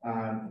not.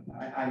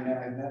 I've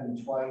met him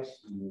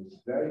twice. He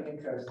was very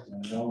interested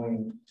in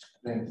knowing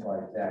things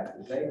like that.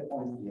 Because they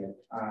appoint you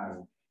a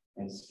time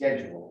and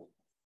schedule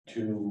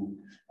to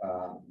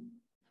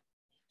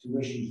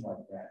issues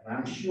like that. And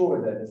I'm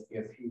sure that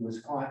if he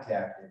was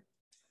contacted,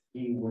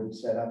 he would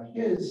set up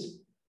his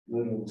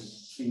little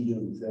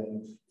sea-doo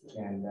thing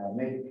and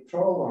make a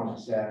patrol on a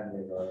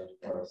Saturday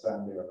or a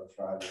Sunday or a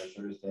Friday or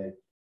Thursday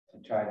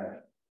to try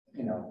to,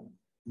 you know,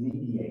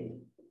 mediate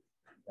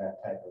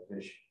that type of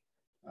issue.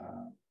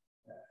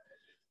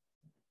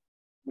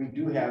 We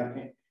do have,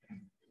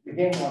 the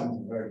game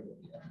wardens are very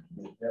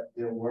good.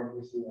 They'll work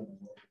with you and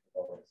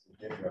work with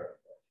the they're very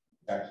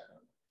good.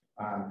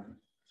 Excellent.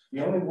 The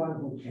only one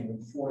who can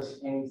enforce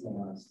anything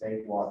on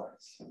state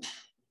waters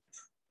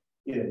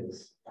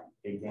is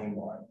a game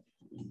warden.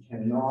 You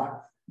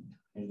cannot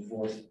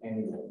enforce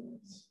any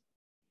ordinance.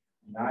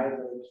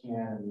 Neither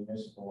can a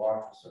municipal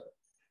officer,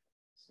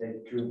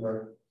 state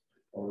trooper,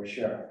 or a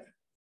sheriff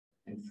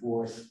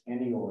enforce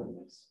any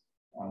ordinance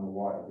on the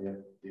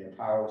water. Their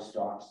power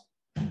stops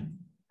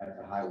at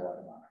the high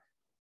water mark.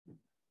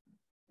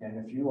 And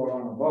if you are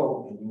on a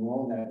boat and you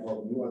own that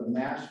boat, you are the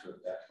master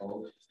of that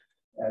boat.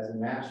 As a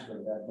master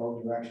of that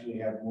boat, you actually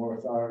have more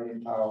authority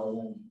and power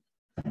than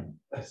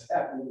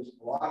that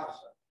municipal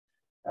officer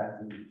at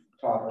the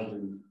top of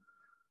the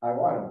high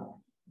water mark.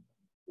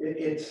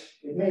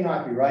 It may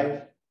not be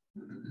right,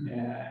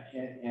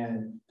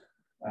 and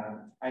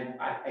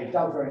I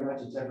doubt very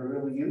much it's ever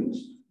really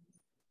used,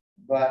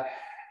 but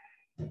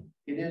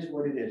it is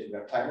what it is. You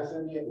have Title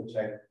 38, which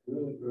I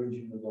really urge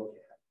you to look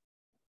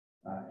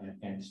at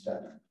and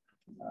study.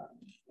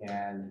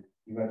 And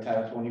you have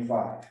Title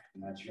 25,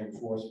 and that's your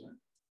enforcement.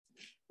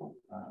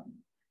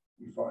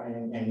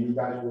 And you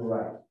guys were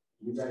right.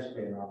 You guys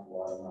pay an awful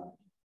lot of money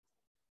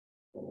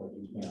for what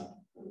you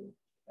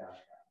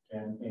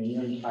and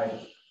you're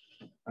entitled.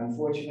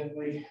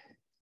 Unfortunately,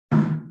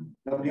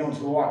 nobody owns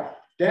the water.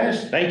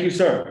 Dennis? Thank you,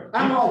 sir.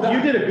 I'm all done.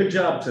 You did a good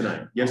job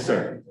tonight. Yes,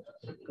 sir.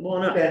 Come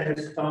on up.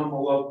 Dennis Tom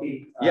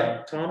Maloki.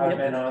 Yeah, Tom. I've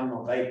been on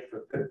the lake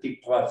for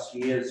 50+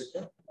 years.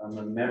 I'm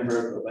a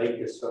member of the Lake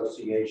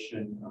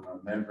Association. I'm a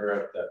member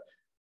of the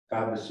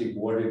Cobussy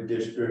Water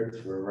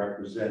District. We're a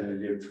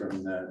representative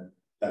from the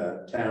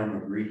town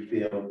of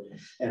Reedfield.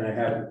 And I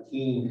have a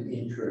keen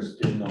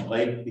interest in the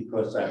lake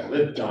because I've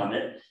lived on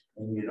it,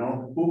 and you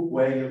don't poop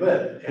where you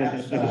live.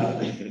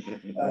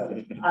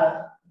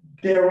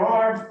 There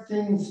are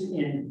things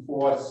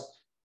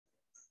enforced,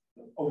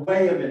 a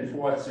way of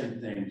enforcing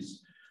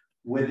things.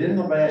 Within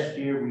the last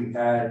year, we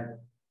had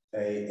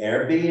a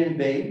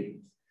Airbnb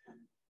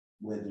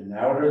with an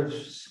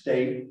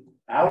out-of-state,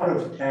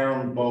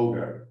 out-of-town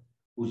boater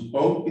whose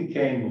boat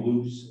became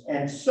loose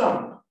and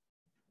sunk.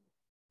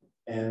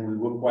 And we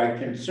were quite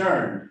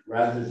concerned.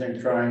 Rather than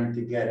trying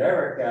to get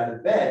Eric out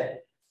of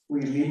bed,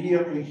 we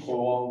immediately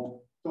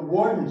called the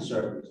warden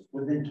service.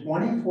 Within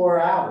 24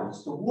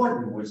 hours, the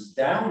warden was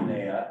down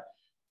there.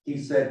 He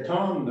said,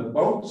 Tom, the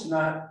boat's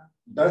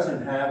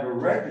doesn't have a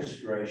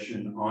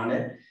registration on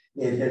it.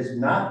 It has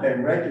not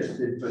been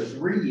registered for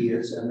 3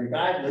 years, and the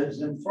guy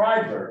lives in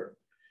Freiburg.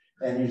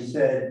 And he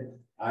said,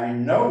 I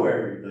know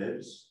where he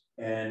lives,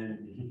 and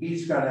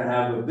he's gonna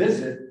have a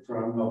visit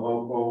from the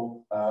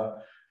local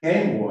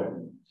game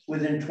warden.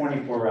 Within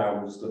 24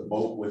 hours, the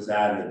boat was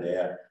out of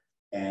there.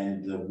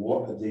 and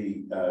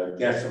the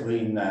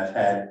gasoline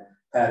that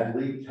had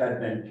leaked had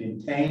been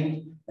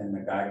contained, and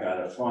the guy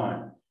got a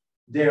fine.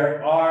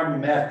 There are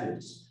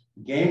methods.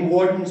 Game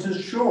wardens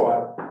is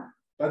short,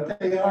 but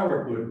they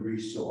are a good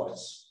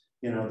resource.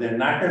 You know, they're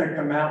not going to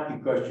come out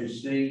because you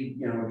see,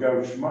 you know,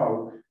 Joe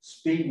Schmo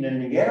speeding in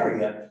the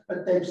area,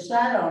 but they've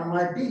sat on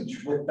my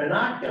beach with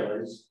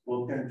binoculars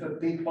looking for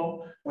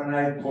people when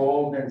I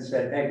called and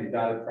said, hey, we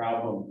got a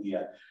problem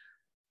here.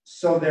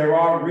 So there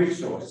are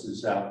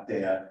resources out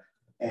there,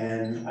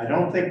 and I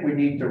don't think we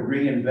need to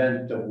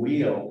reinvent the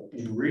wheel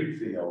in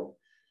Reedfield.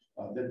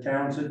 The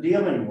towns are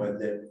dealing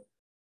with it,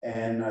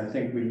 and I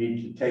think we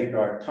need to take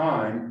our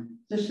time.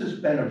 This has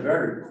been a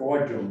very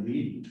cordial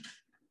meeting,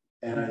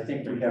 and I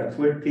think we have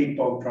good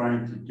people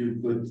trying to do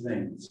good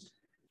things.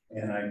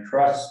 And I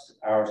trust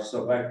our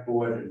select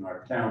board and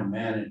our town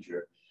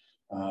manager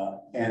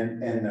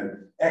and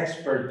the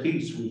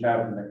expertise we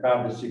have in the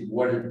Cobussy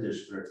Water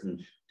District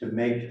to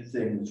make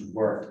things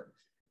work.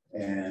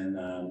 And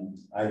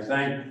I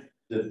thank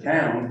the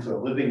town for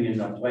living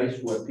in a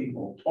place where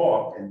people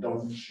talk and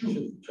don't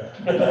shoot.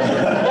 Amen.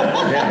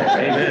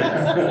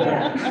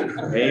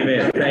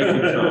 Amen. Thank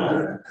you,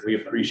 Tom. We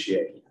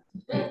appreciate it.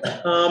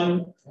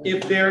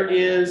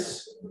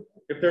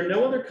 If there are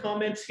no other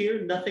comments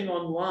here, nothing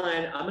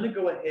online, I'm going to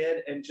go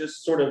ahead and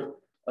just sort of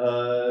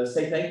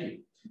say thank you.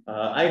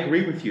 I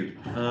agree with you.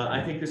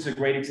 I think this is a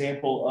great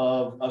example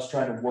of us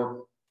trying to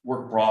work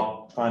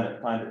broad, find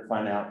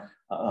out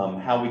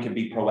how we can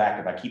be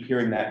proactive. I keep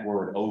hearing that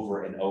word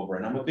over and over,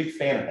 and I'm a big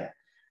fan of that.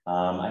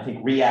 I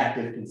think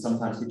reactive can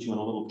sometimes get you in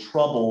a little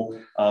trouble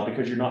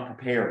because you're not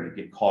prepared, you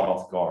get caught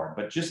off guard.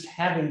 But just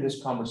having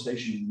this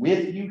conversation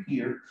with you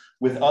here,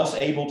 with us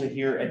able to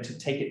hear and to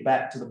take it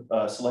back to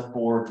the select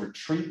board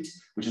retreat,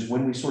 which is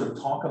when we sort of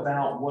talk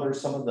about what are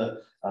some of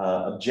the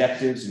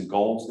objectives and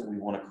goals that we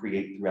want to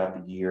create throughout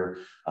the year,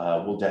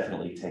 we'll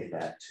definitely take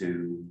that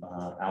to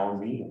our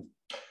meeting.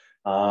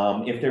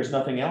 If there's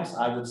nothing else,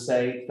 I would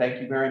say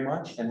thank you very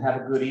much and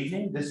have a good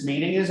evening. This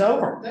meeting is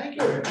over. Thank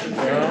you.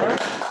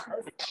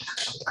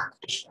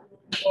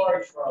 All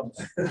right.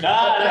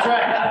 That's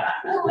right.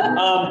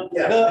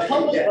 The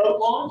public boat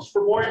launch,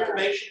 for more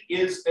information,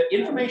 is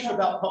information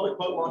about public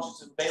boat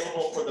launches is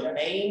available for the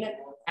Maine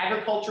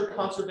Agriculture,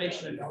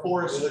 Conservation, and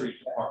Forestry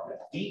Department,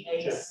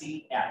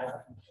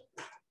 DACF,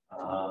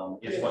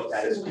 is what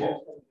that is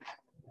called.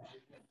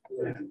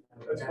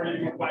 That's pretty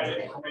good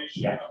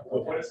information. Yeah.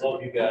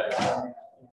 Love you guys.